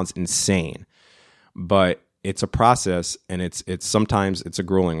know it sounds insane, but it's a process, and it's sometimes it's a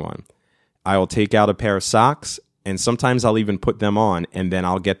grueling one. I will take out a pair of socks, and sometimes I'll even put them on, and then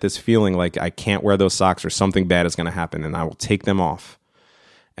I'll get this feeling like I can't wear those socks or something bad is going to happen, and I will take them off,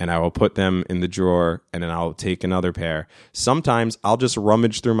 and I will put them in the drawer, and then I'll take another pair. Sometimes I'll just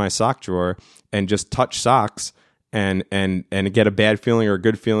rummage through my sock drawer and just touch socks and get a bad feeling or a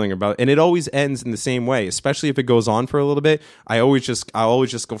good feeling about it. And it always ends in the same way, especially if it goes on for a little bit. I always just go,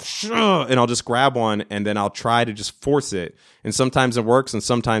 and I'll just grab one, and then I'll try to just force it. And sometimes it works, and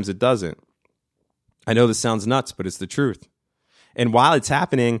sometimes it doesn't. I know this sounds nuts, but it's the truth. And while it's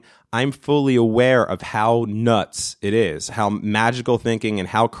happening, I'm fully aware of how nuts it is, how magical thinking and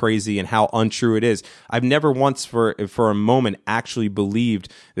how crazy and how untrue it is. I've never once for a moment actually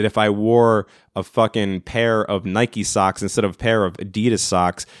believed that if I wore a fucking pair of Nike socks instead of a pair of Adidas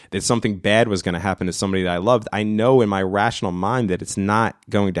socks, that something bad was going to happen to somebody that I loved. I know in my rational mind that it's not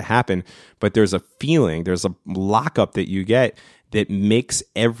going to happen, but there's a feeling, there's a lockup that you get that makes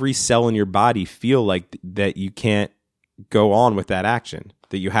every cell in your body feel like that you can't go on with that action,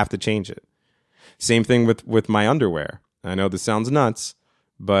 that you have to change it. Same thing with my underwear. I know this sounds nuts,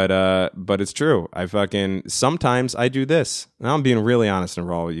 but it's true. Sometimes I do this. Now I'm being really honest and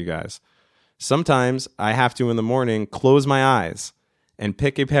raw with you guys. Sometimes I have to in the morning close my eyes and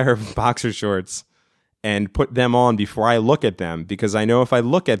pick a pair of boxer shorts and put them on before I look at them, because I know if I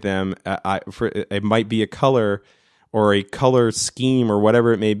look at them, it might be a color or a color scheme or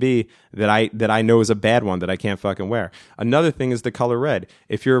whatever it may be that I know is a bad one that I can't fucking wear. Another thing is the color red.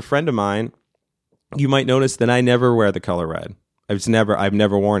 If you're a friend of mine, you might notice that I never wear the color red. I've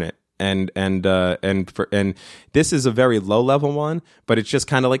never worn it. And this is a very low level one, but it's just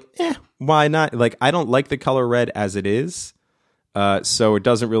kind of like, why not? Like, I don't like the color red as it is. So it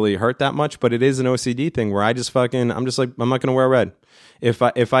doesn't really hurt that much, but it is an OCD thing where I'm just like, I'm not going to wear red. If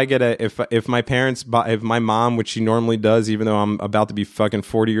my mom, which she normally does, even though I'm about to be fucking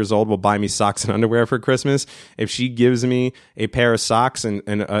 40 years old, will buy me socks and underwear for Christmas. If she gives me a pair of socks and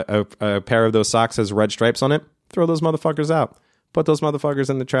a pair of those socks has red stripes on it, throw those motherfuckers out. Put those motherfuckers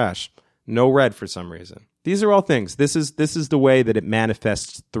in the trash. No red for some reason. These are all things. This is the way that it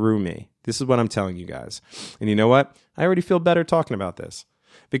manifests through me. This is what I'm telling you guys. And you know what? I already feel better talking about this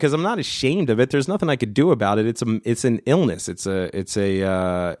because I'm not ashamed of it. There's nothing I could do about it. It's an illness. It's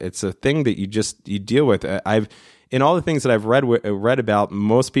a thing that you deal with. In all the things that I've read about,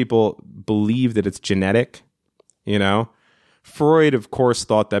 most people believe that it's genetic. You know, Freud, of course,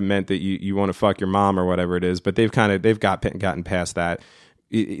 thought that meant that you want to fuck your mom or whatever it is, but they've gotten past that.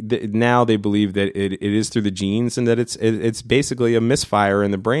 Now they believe that it is through the genes and that it's basically a misfire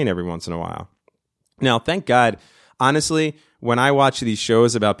in the brain every once in a while. Now, thank God, honestly, when I watch these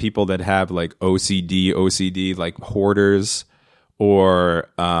shows about people that have like OCD, like hoarders or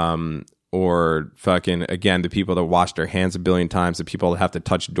fucking, again, the people that wash their hands a billion times, the people that have to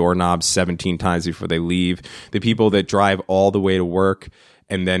touch doorknobs 17 times before they leave, the people that drive all the way to work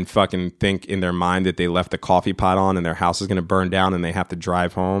and then fucking think in their mind that they left the coffee pot on and their house is going to burn down and they have to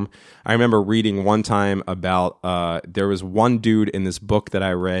drive home. I remember reading one time about, there was one dude in this book that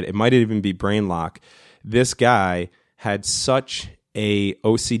I read. It might even be Brainlock. This guy had such a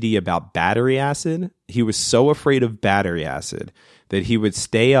OCD about battery acid. He was so afraid of battery acid that he would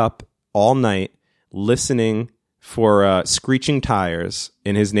stay up all night listening for screeching tires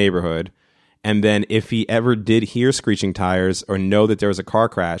in his neighborhood. And then if he ever did hear screeching tires or know that there was a car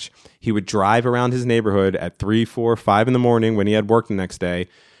crash, he would drive around his neighborhood at 3, 4, 5 in the morning when he had work the next day.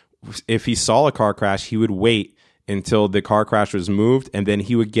 If he saw a car crash, he would wait until the car crash was moved, and then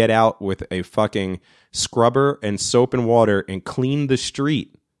he would get out with a fucking scrubber and soap and water and clean the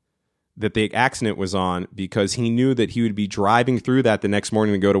street that the accident was on, because he knew that he would be driving through that the next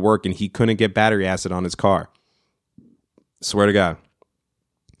morning to go to work and he couldn't get battery acid on his car. Swear to God.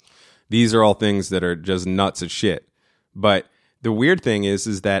 These are all things that are just nuts as shit. But the weird thing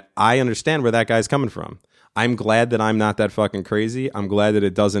is that I understand where that guy's coming from. I'm glad that I'm not that fucking crazy. I'm glad that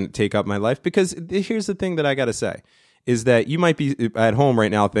it doesn't take up my life, because here's the thing that I got to say is that you might be at home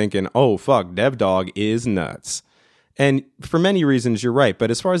right now thinking, oh, fuck, Dev Dog is nuts. And for many reasons, you're right.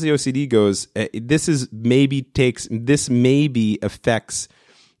 But as far as the OCD goes, this maybe affects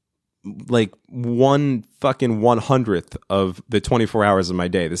like 1/100th of the 24 hours of my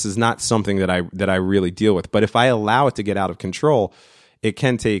day. This is not something that I really deal with. But if I allow it to get out of control, it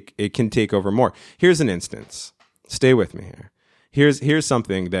can take over more. Here's an instance. Stay with me here. here's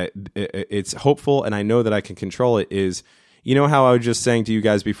something that it's hopeful, and I know that I can control it. Is, you know how I was just saying to you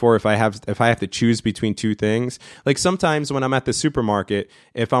guys before, if I have to choose between two things, like sometimes when I'm at the supermarket,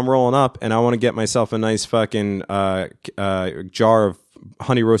 if I'm rolling up and I want to get myself a nice fucking jar of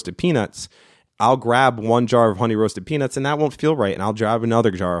honey roasted peanuts, I'll grab one jar of honey roasted peanuts, and that won't feel right, and I'll grab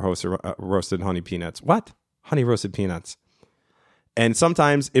another jar of roasted honey peanuts. What? Honey roasted peanuts. And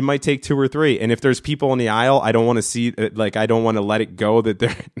sometimes it might take 2 or 3. And if there's people in the aisle, I don't want to see, like, I don't want to let it go that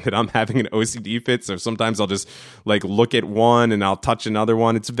that I'm having an OCD fit. So sometimes I'll just like look at one and I'll touch another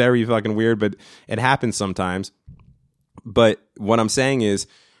one. It's very fucking weird, but it happens sometimes. But what I'm saying is,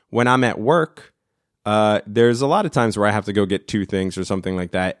 when I'm at work, there's a lot of times where I have to go get 2 things or something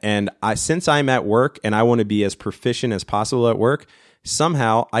like that. And since I'm at work and I want to be as proficient as possible at work,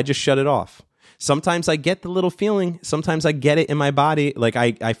 somehow I just shut it off. Sometimes I get the little feeling. Sometimes I get it in my body. Like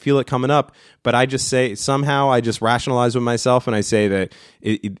I feel it coming up, but I just say, somehow I just rationalize with myself, and I say that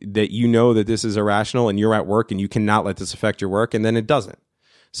that you know that this is irrational and you're at work and you cannot let this affect your work. And then it doesn't.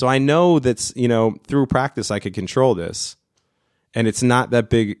 So I know that's, through practice I could control this, and it's not that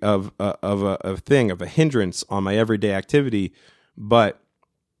big of a thing, of a hindrance on my everyday activity, but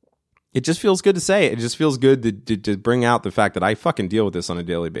it just feels good to say it. It just feels good to bring out the fact that I fucking deal with this on a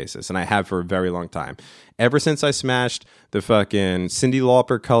daily basis, and I have for a very long time. Ever since I smashed the fucking Cyndi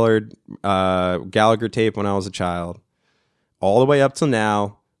Lauper colored Gallagher tape when I was a child, all the way up till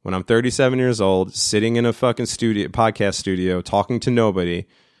now, when I'm 37 years old, sitting in a fucking podcast studio, talking to nobody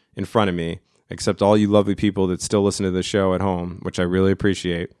in front of me, except all you lovely people that still listen to the show at home, which I really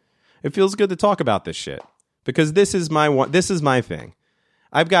appreciate. It feels good to talk about this shit, because this is my thing.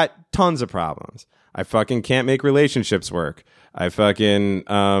 I've got tons of problems. I fucking can't make relationships work. I fucking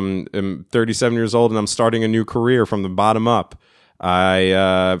am 37 years old and I'm starting a new career from the bottom up.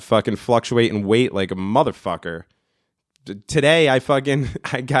 I fucking fluctuate in weight like a motherfucker. Today I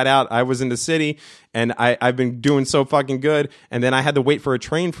got out. I was in the city and I've been doing so fucking good. And then I had to wait for a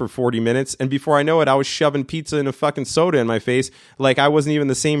train for 40 minutes. And before I know it, I was shoving pizza and a fucking soda in my face like I wasn't even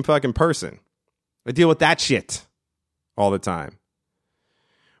the same fucking person. I deal with that shit all the time.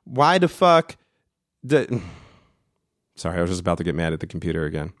 Why the fuck? Sorry, I was just about to get mad at the computer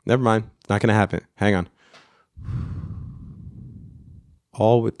again. Never mind. It's not going to happen. Hang on.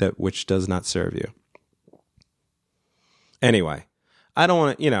 All with that which does not serve you. Anyway, I don't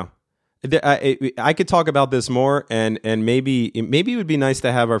want to, I could talk about this more, and maybe it would be nice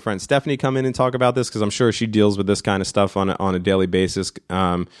to have our friend Stephanie come in and talk about this, because I'm sure she deals with this kind of stuff on a daily basis,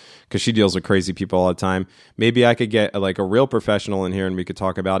 because she deals with crazy people all the time. Maybe I could get like a real professional in here and we could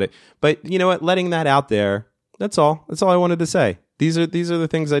talk about it. But you know what? Letting that out there, that's all. That's all I wanted to say. These are the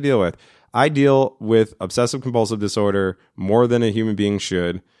things I deal with. I deal with obsessive compulsive disorder more than a human being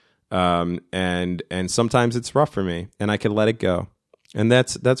should, and sometimes it's rough for me, and I can let it go. And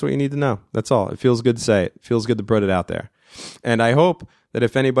that's what you need to know. That's all. It feels good to say it. It feels good to put it out there. And I hope that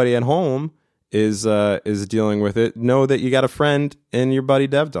if anybody at home is dealing with it, know that you got a friend in your buddy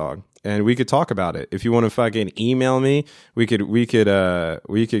Dev Dog, and we could talk about it. If you want to fucking email me, we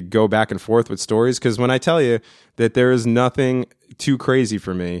could go back and forth with stories. Because when I tell you that there is nothing too crazy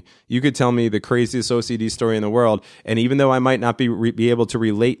for me, you could tell me the craziest OCD story in the world, and even though I might not be able to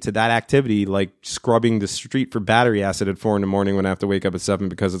relate to that activity, like scrubbing the street for battery acid at 4 a.m. when I have to wake up at 7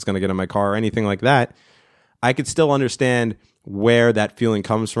 because it's going to get in my car or anything like that, I could still understand where that feeling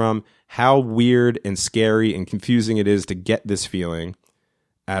comes from, how weird and scary and confusing it is to get this feeling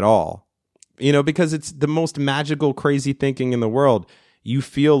at all. Because it's the most magical, crazy thinking in the world. You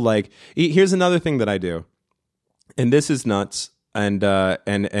feel like, here's another thing that I do, and this is nuts. And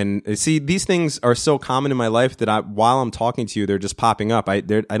see, these things are so common in my life that while I'm talking to you, they're just popping up. I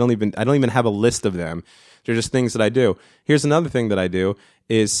don't even have a list of them. They're just things that I do. Here's another thing that I do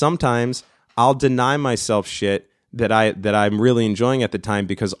is sometimes I'll deny myself shit that I'm really enjoying at the time,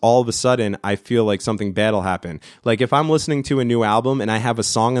 because all of a sudden I feel like something bad will happen. Like if I'm listening to a new album and I have a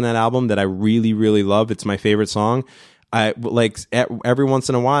song on that album that I really, really love, it's my favorite song, every once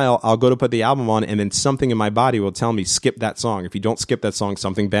in a while I'll go to put the album on, and then something in my body will tell me, skip that song. If you don't skip that song,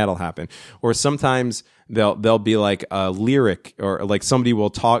 something bad will happen. Or sometimes they'll be like a lyric, or like somebody will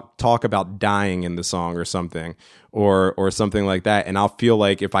talk about dying in the song or something, or something like that, and I'll feel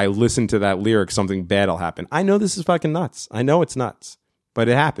like if I listen to that lyric, something bad will happen. I know this is fucking nuts. I know it's nuts, but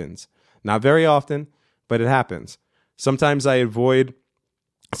it happens. Not very often, but it happens. Sometimes I avoid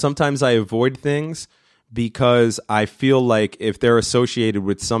things because I feel like if they're associated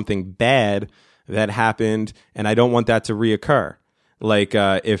with something bad that happened, and I don't want that to reoccur. Like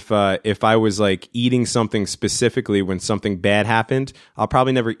if I was like eating something specifically when something bad happened, I'll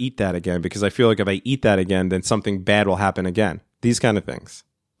probably never eat that again, because I feel like if I eat that again, then something bad will happen again. These kind of things.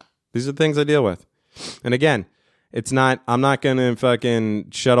 These are things I deal with. And again, I'm not going to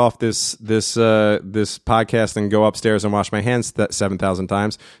fucking shut off this podcast and go upstairs and wash my hands 7,000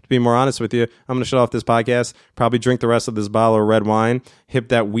 times. To be more honest with you, I'm going to shut off this podcast, probably drink the rest of this bottle of red wine, hit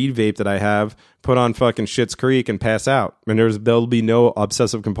that weed vape that I have, put on fucking Schitt's Creek and pass out. And there'll be no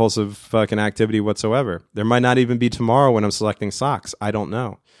obsessive compulsive fucking activity whatsoever. There might not even be tomorrow when I'm selecting socks. I don't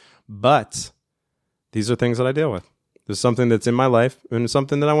know. But these are things that I deal with. There's something that's in my life and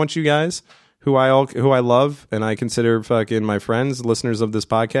something that I want you guys who I love and I consider fucking my friends, listeners of this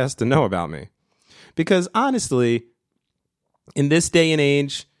podcast, to know about me. Because honestly, in this day and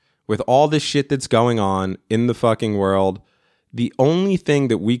age, with all this shit that's going on in the fucking world, the only thing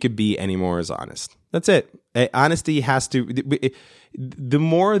that we could be anymore is honest. That's it. Honesty has to... The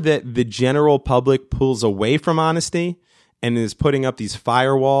more that the general public pulls away from honesty and is putting up these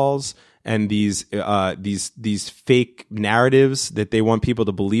firewalls and these fake narratives that they want people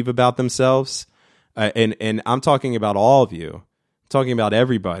to believe about themselves, and I'm talking about all of you, I'm talking about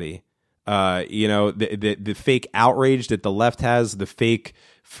everybody. The fake outrage that the left has, the fake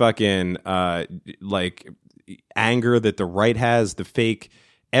fucking like anger that the right has, the fake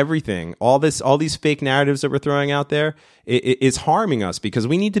everything, all these fake narratives that we're throwing out there, is harming us because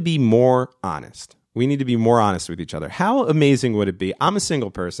we need to be more honest. We need to be more honest with each other. How amazing would it be? I'm a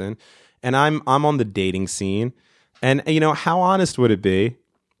single person. And I'm on the dating scene, and how honest would it be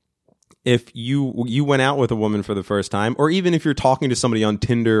if you went out with a woman for the first time, or even if you're talking to somebody on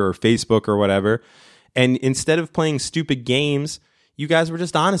Tinder or Facebook or whatever, and instead of playing stupid games, you guys were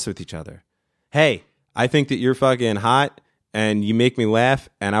just honest with each other. Hey, I think that you're fucking hot, and you make me laugh,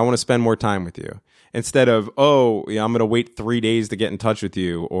 and I want to spend more time with you. Instead of, I'm going to wait 3 days to get in touch with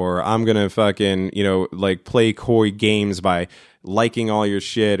you, or I'm going to fucking, play coy games by liking all your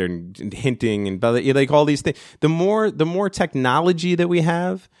shit and hinting and like all these things. The more technology that we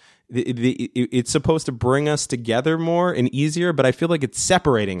have, it's supposed to bring us together more and easier, but I feel like it's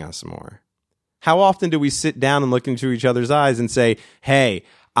separating us more. How often do we sit down and look into each other's eyes and say, hey,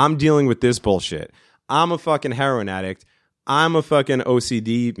 I'm dealing with this bullshit. I'm a fucking heroin addict. I'm a fucking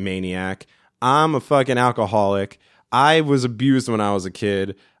OCD maniac. I'm a fucking alcoholic. I was abused when I was a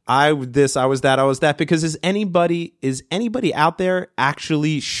kid. I was that. Because is anybody out there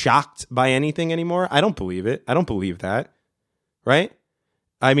actually shocked by anything anymore? I don't believe it. I don't believe that. Right?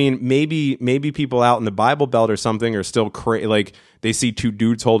 I mean, maybe people out in the Bible Belt or something are still like they see two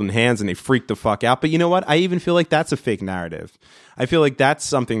dudes holding hands and they freak the fuck out. But you know what? I even feel like that's a fake narrative. I feel like that's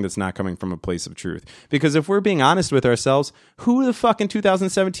something that's not coming from a place of truth. Because if we're being honest with ourselves, who the fuck in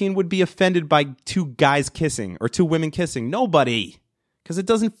 2017 would be offended by two guys kissing or two women kissing? Nobody. Because it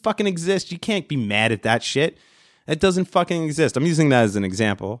doesn't fucking exist. You can't be mad at that shit. It doesn't fucking exist. I'm using that as an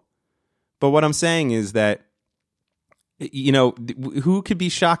example. But what I'm saying is that, who could be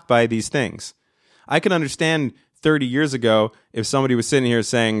shocked by these things? I can understand 30 years ago if somebody was sitting here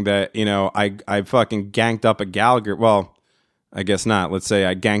saying that, I fucking ganked up a Gallagher. Well, I guess not. Let's say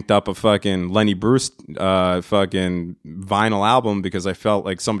I ganked up a fucking Lenny Bruce fucking vinyl album because I felt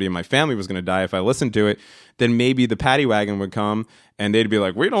like somebody in my family was going to die if I listened to it. Then maybe the paddy wagon would come and they'd be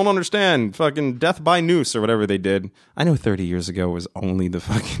like, we don't understand fucking Death by Noose or whatever they did. I know 30 years ago was only the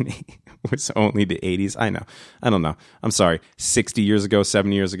fucking was only the 80s. I know. I don't know. I'm sorry. 60 years ago,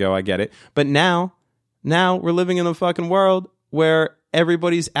 70 years ago, I get it. But now we're living in a fucking world where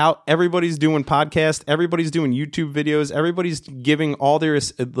everybody's out, everybody's doing podcasts, everybody's doing YouTube videos, everybody's giving all their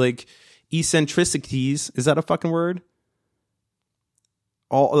like eccentricities. Is that a fucking word?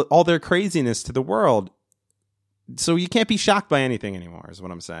 All their craziness to the world. So you can't be shocked by anything anymore, is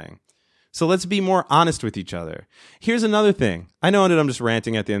what I'm saying. So let's be more honest with each other. Here's another thing. I know that I'm just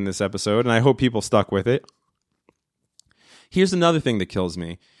ranting at the end of this episode, and I hope people stuck with it. Here's another thing that kills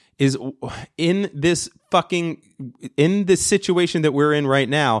me. Is in this situation that we're in right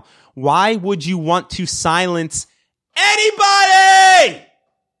now, why would you want to silence anybody?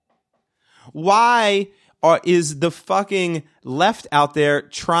 Why is the fucking left out there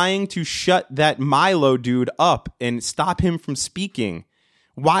trying to shut that Milo dude up and stop him from speaking?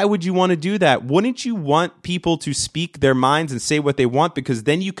 Why would you want to do that? Wouldn't you want people to speak their minds and say what they want? Because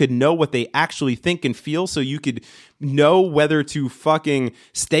then you could know what they actually think and feel, so you could know whether to fucking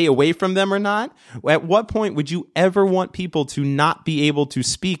stay away from them or not. At what point would you ever want people to not be able to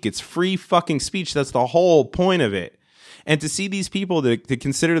speak? It's free fucking speech. That's the whole point of it. And to see these people to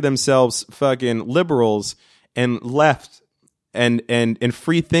consider themselves fucking liberals and left and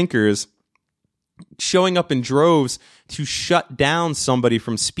free thinkers showing up in droves to shut down somebody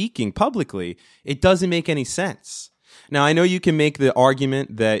from speaking publicly, it doesn't make any sense. Now, I know you can make the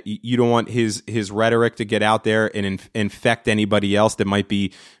argument that you don't want his rhetoric to get out there and infect anybody else that might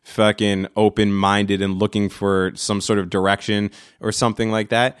be fucking open-minded and looking for some sort of direction or something like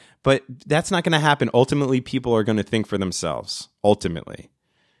that. But that's not going to happen. Ultimately, people are going to think for themselves. Ultimately.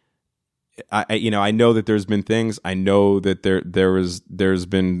 I know that there's been things. I know that there's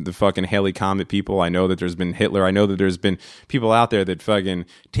been the fucking Haley Comet people. I know that there's been Hitler. I know that there's been people out there that fucking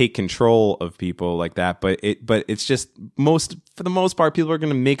take control of people like that. But it's just for the most part, people are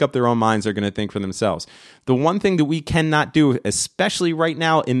going to make up their own minds. They're going to think for themselves. The one thing that we cannot do, especially right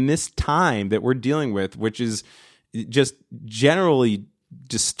now in this time that we're dealing with, which is just generally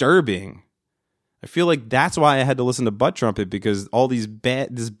disturbing. I feel like that's why I had to listen to Butt Trumpet, because all this bad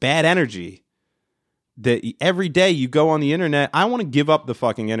energy that every day you go on the internet. I want to give up the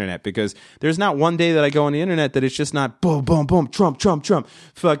fucking internet, because there's not one day that I go on the internet that it's just not boom, boom, boom, Trump,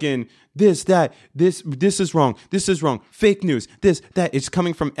 fucking this, that, this is wrong. This is wrong. Fake news, this, that. It's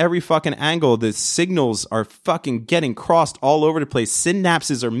coming from every fucking angle. The signals are fucking getting crossed all over the place.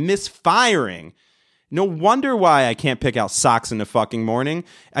 Synapses are misfiring. No wonder why I can't pick out socks in the fucking morning.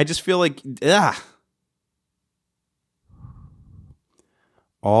 I just feel like,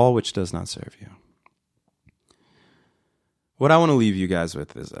 all which does not serve you. What I want to leave you guys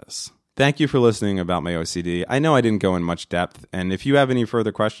with is this. Thank you for listening about my OCD. I know I didn't go in much depth, and if you have any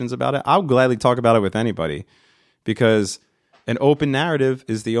further questions about it, I'll gladly talk about it with anybody, because an open narrative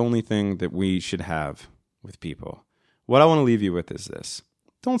is the only thing that we should have with people. What I want to leave you with is this.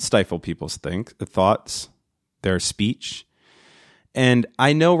 Don't stifle people's thoughts, their speech. And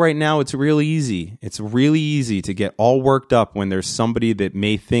I know right now it's really easy. It's really easy to get all worked up when there's somebody that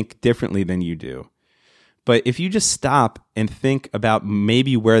may think differently than you do. But if you just stop and think about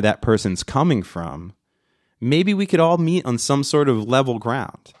maybe where that person's coming from, maybe we could all meet on some sort of level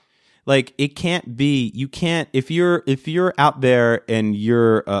ground. Like, it can't be, you can't, if you're out there and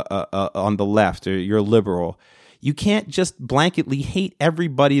you're on the left, or you're liberal, you can't just blanketly hate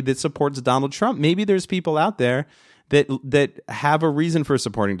everybody that supports Donald Trump. Maybe there's people out there that have a reason for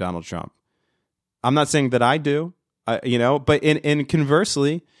supporting Donald Trump. I'm not saying that I do, but in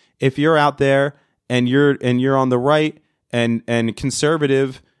conversely, if you're out there and you're on the right and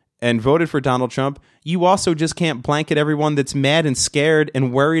conservative and voted for Donald Trump, you also just can't blanket everyone that's mad and scared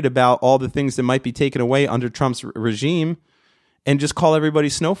and worried about all the things that might be taken away under Trump's regime and just call everybody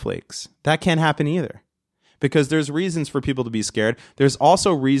snowflakes. That can't happen either. Because there's reasons for people to be scared. There's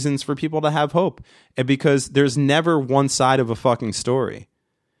also reasons for people to have hope. And because there's never one side of a fucking story.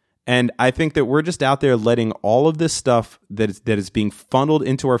 And I think that we're just out there letting all of this stuff that is being funneled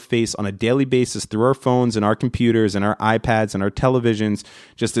into our face on a daily basis through our phones and our computers and our iPads and our televisions,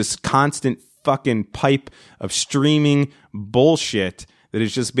 just this constant fucking pipe of streaming bullshit that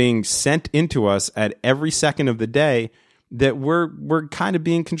is just being sent into us at every second of the day, that we're kind of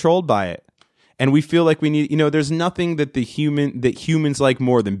being controlled by it. And we feel like we need, there's nothing that humans like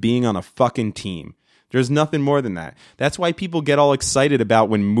more than being on a fucking team. There's nothing more than that. That's why people get all excited about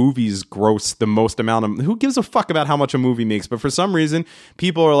when movies gross the most amount of, who gives a fuck about how much a movie makes? But for some reason,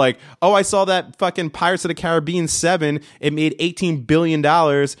 people are like, oh, I saw that fucking Pirates of the Caribbean 7. It made $18 billion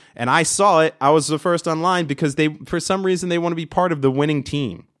and I saw it. I was the first online, because for some reason, they want to be part of the winning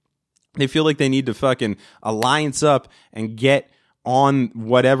team. They feel like they need to fucking alliance up and get on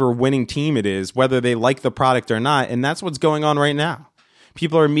whatever winning team it is, whether they like the product or not. And that's what's going on right now.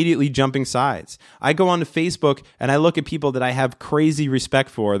 People are immediately jumping sides. I go onto Facebook and I look at people that I have crazy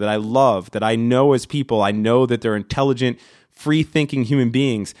respect for, that I love, that I know as people. I know that they're intelligent, free-thinking human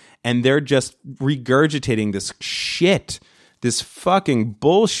beings, and they're just regurgitating this shit, this fucking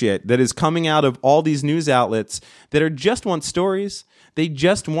bullshit that is coming out of all these news outlets that are just want stories. They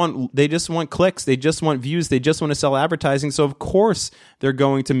just want clicks. They just want views. They just want to sell advertising. So of course they're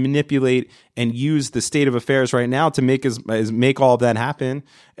going to manipulate and use the state of affairs right now to make all of that happen.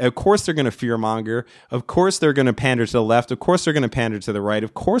 Of course they're going to fearmonger. Of course they're going to pander to the left. Of course they're going to pander to the right.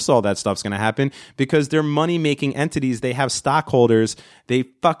 Of course all that stuff's going to happen, because they're money-making entities. They have stockholders. They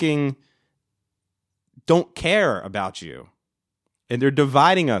fucking don't care about you. And they're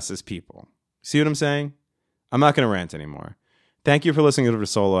dividing us as people. See what I'm saying? I'm not going to rant anymore. Thank you for listening to the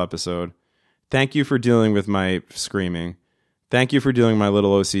solo episode. Thank you for dealing with my screaming. Thank you for dealing with my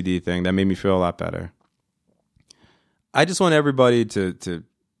little OCD thing. That made me feel a lot better. I just want everybody to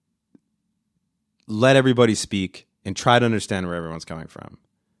let everybody speak and try to understand where everyone's coming from.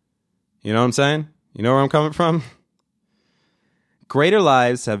 You know what I'm saying? You know where I'm coming from? Greater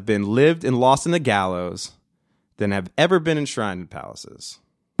lives have been lived and lost in the gallows than have ever been enshrined in palaces.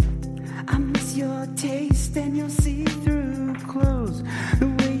 I miss your taste and your see-through clothes, the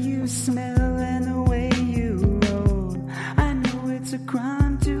way you smell and the way you roll.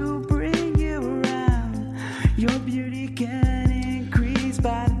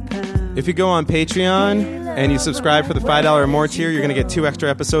 If you go on Patreon and you subscribe for the $5 or more tier, you're going to get 2 extra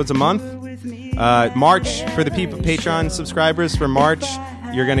episodes a month. March, for the people Patreon subscribers, for March,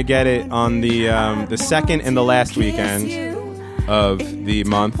 you're going to get it on the second and the last weekend of the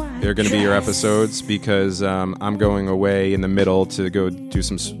month. They're going to be your episodes because I'm going away in the middle to go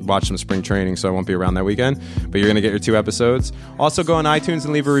watch some spring training, so I won't be around that weekend. But you're going to get your 2 episodes. Also, go on iTunes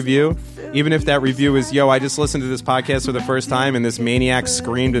and leave a review. Even if that review is, I just listened to this podcast for the first time and this maniac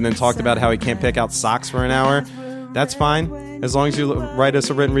screamed and then talked about how he can't pick out socks for an hour. That's fine. As long as you write us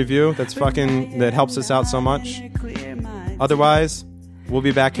a written review, that helps us out so much. Otherwise, we'll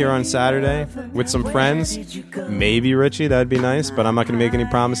be back here on Saturday with some friends. Maybe Richie, that'd be nice, but I'm not going to make any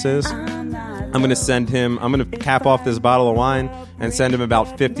promises. I'm going to cap off this bottle of wine and send him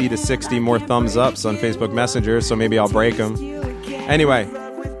about 50 to 60 more thumbs ups on Facebook Messenger, so maybe I'll break them. Anyway,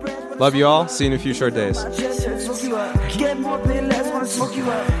 love you all. See you in a few short days. Get more pain, less wanna smoke you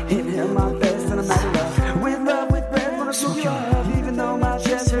up. Inhale my best and I'm out of love. With love, with breath, wanna smoke you up. Even though my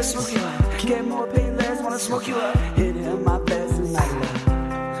chest hurts, smoke you up. Get more pain, less wanna smoke you up. Inhale my best and I'm out of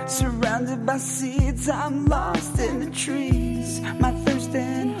love. Surrounded by seeds, I'm lost in the trees. My thirst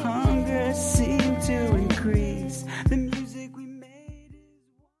and hunger seem to increase. The music we made is...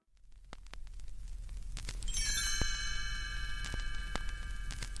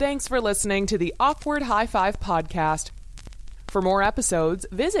 Thanks for listening to the Awkward High Five podcast. For more episodes,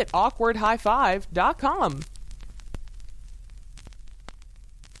 visit awkwardhighfive.com.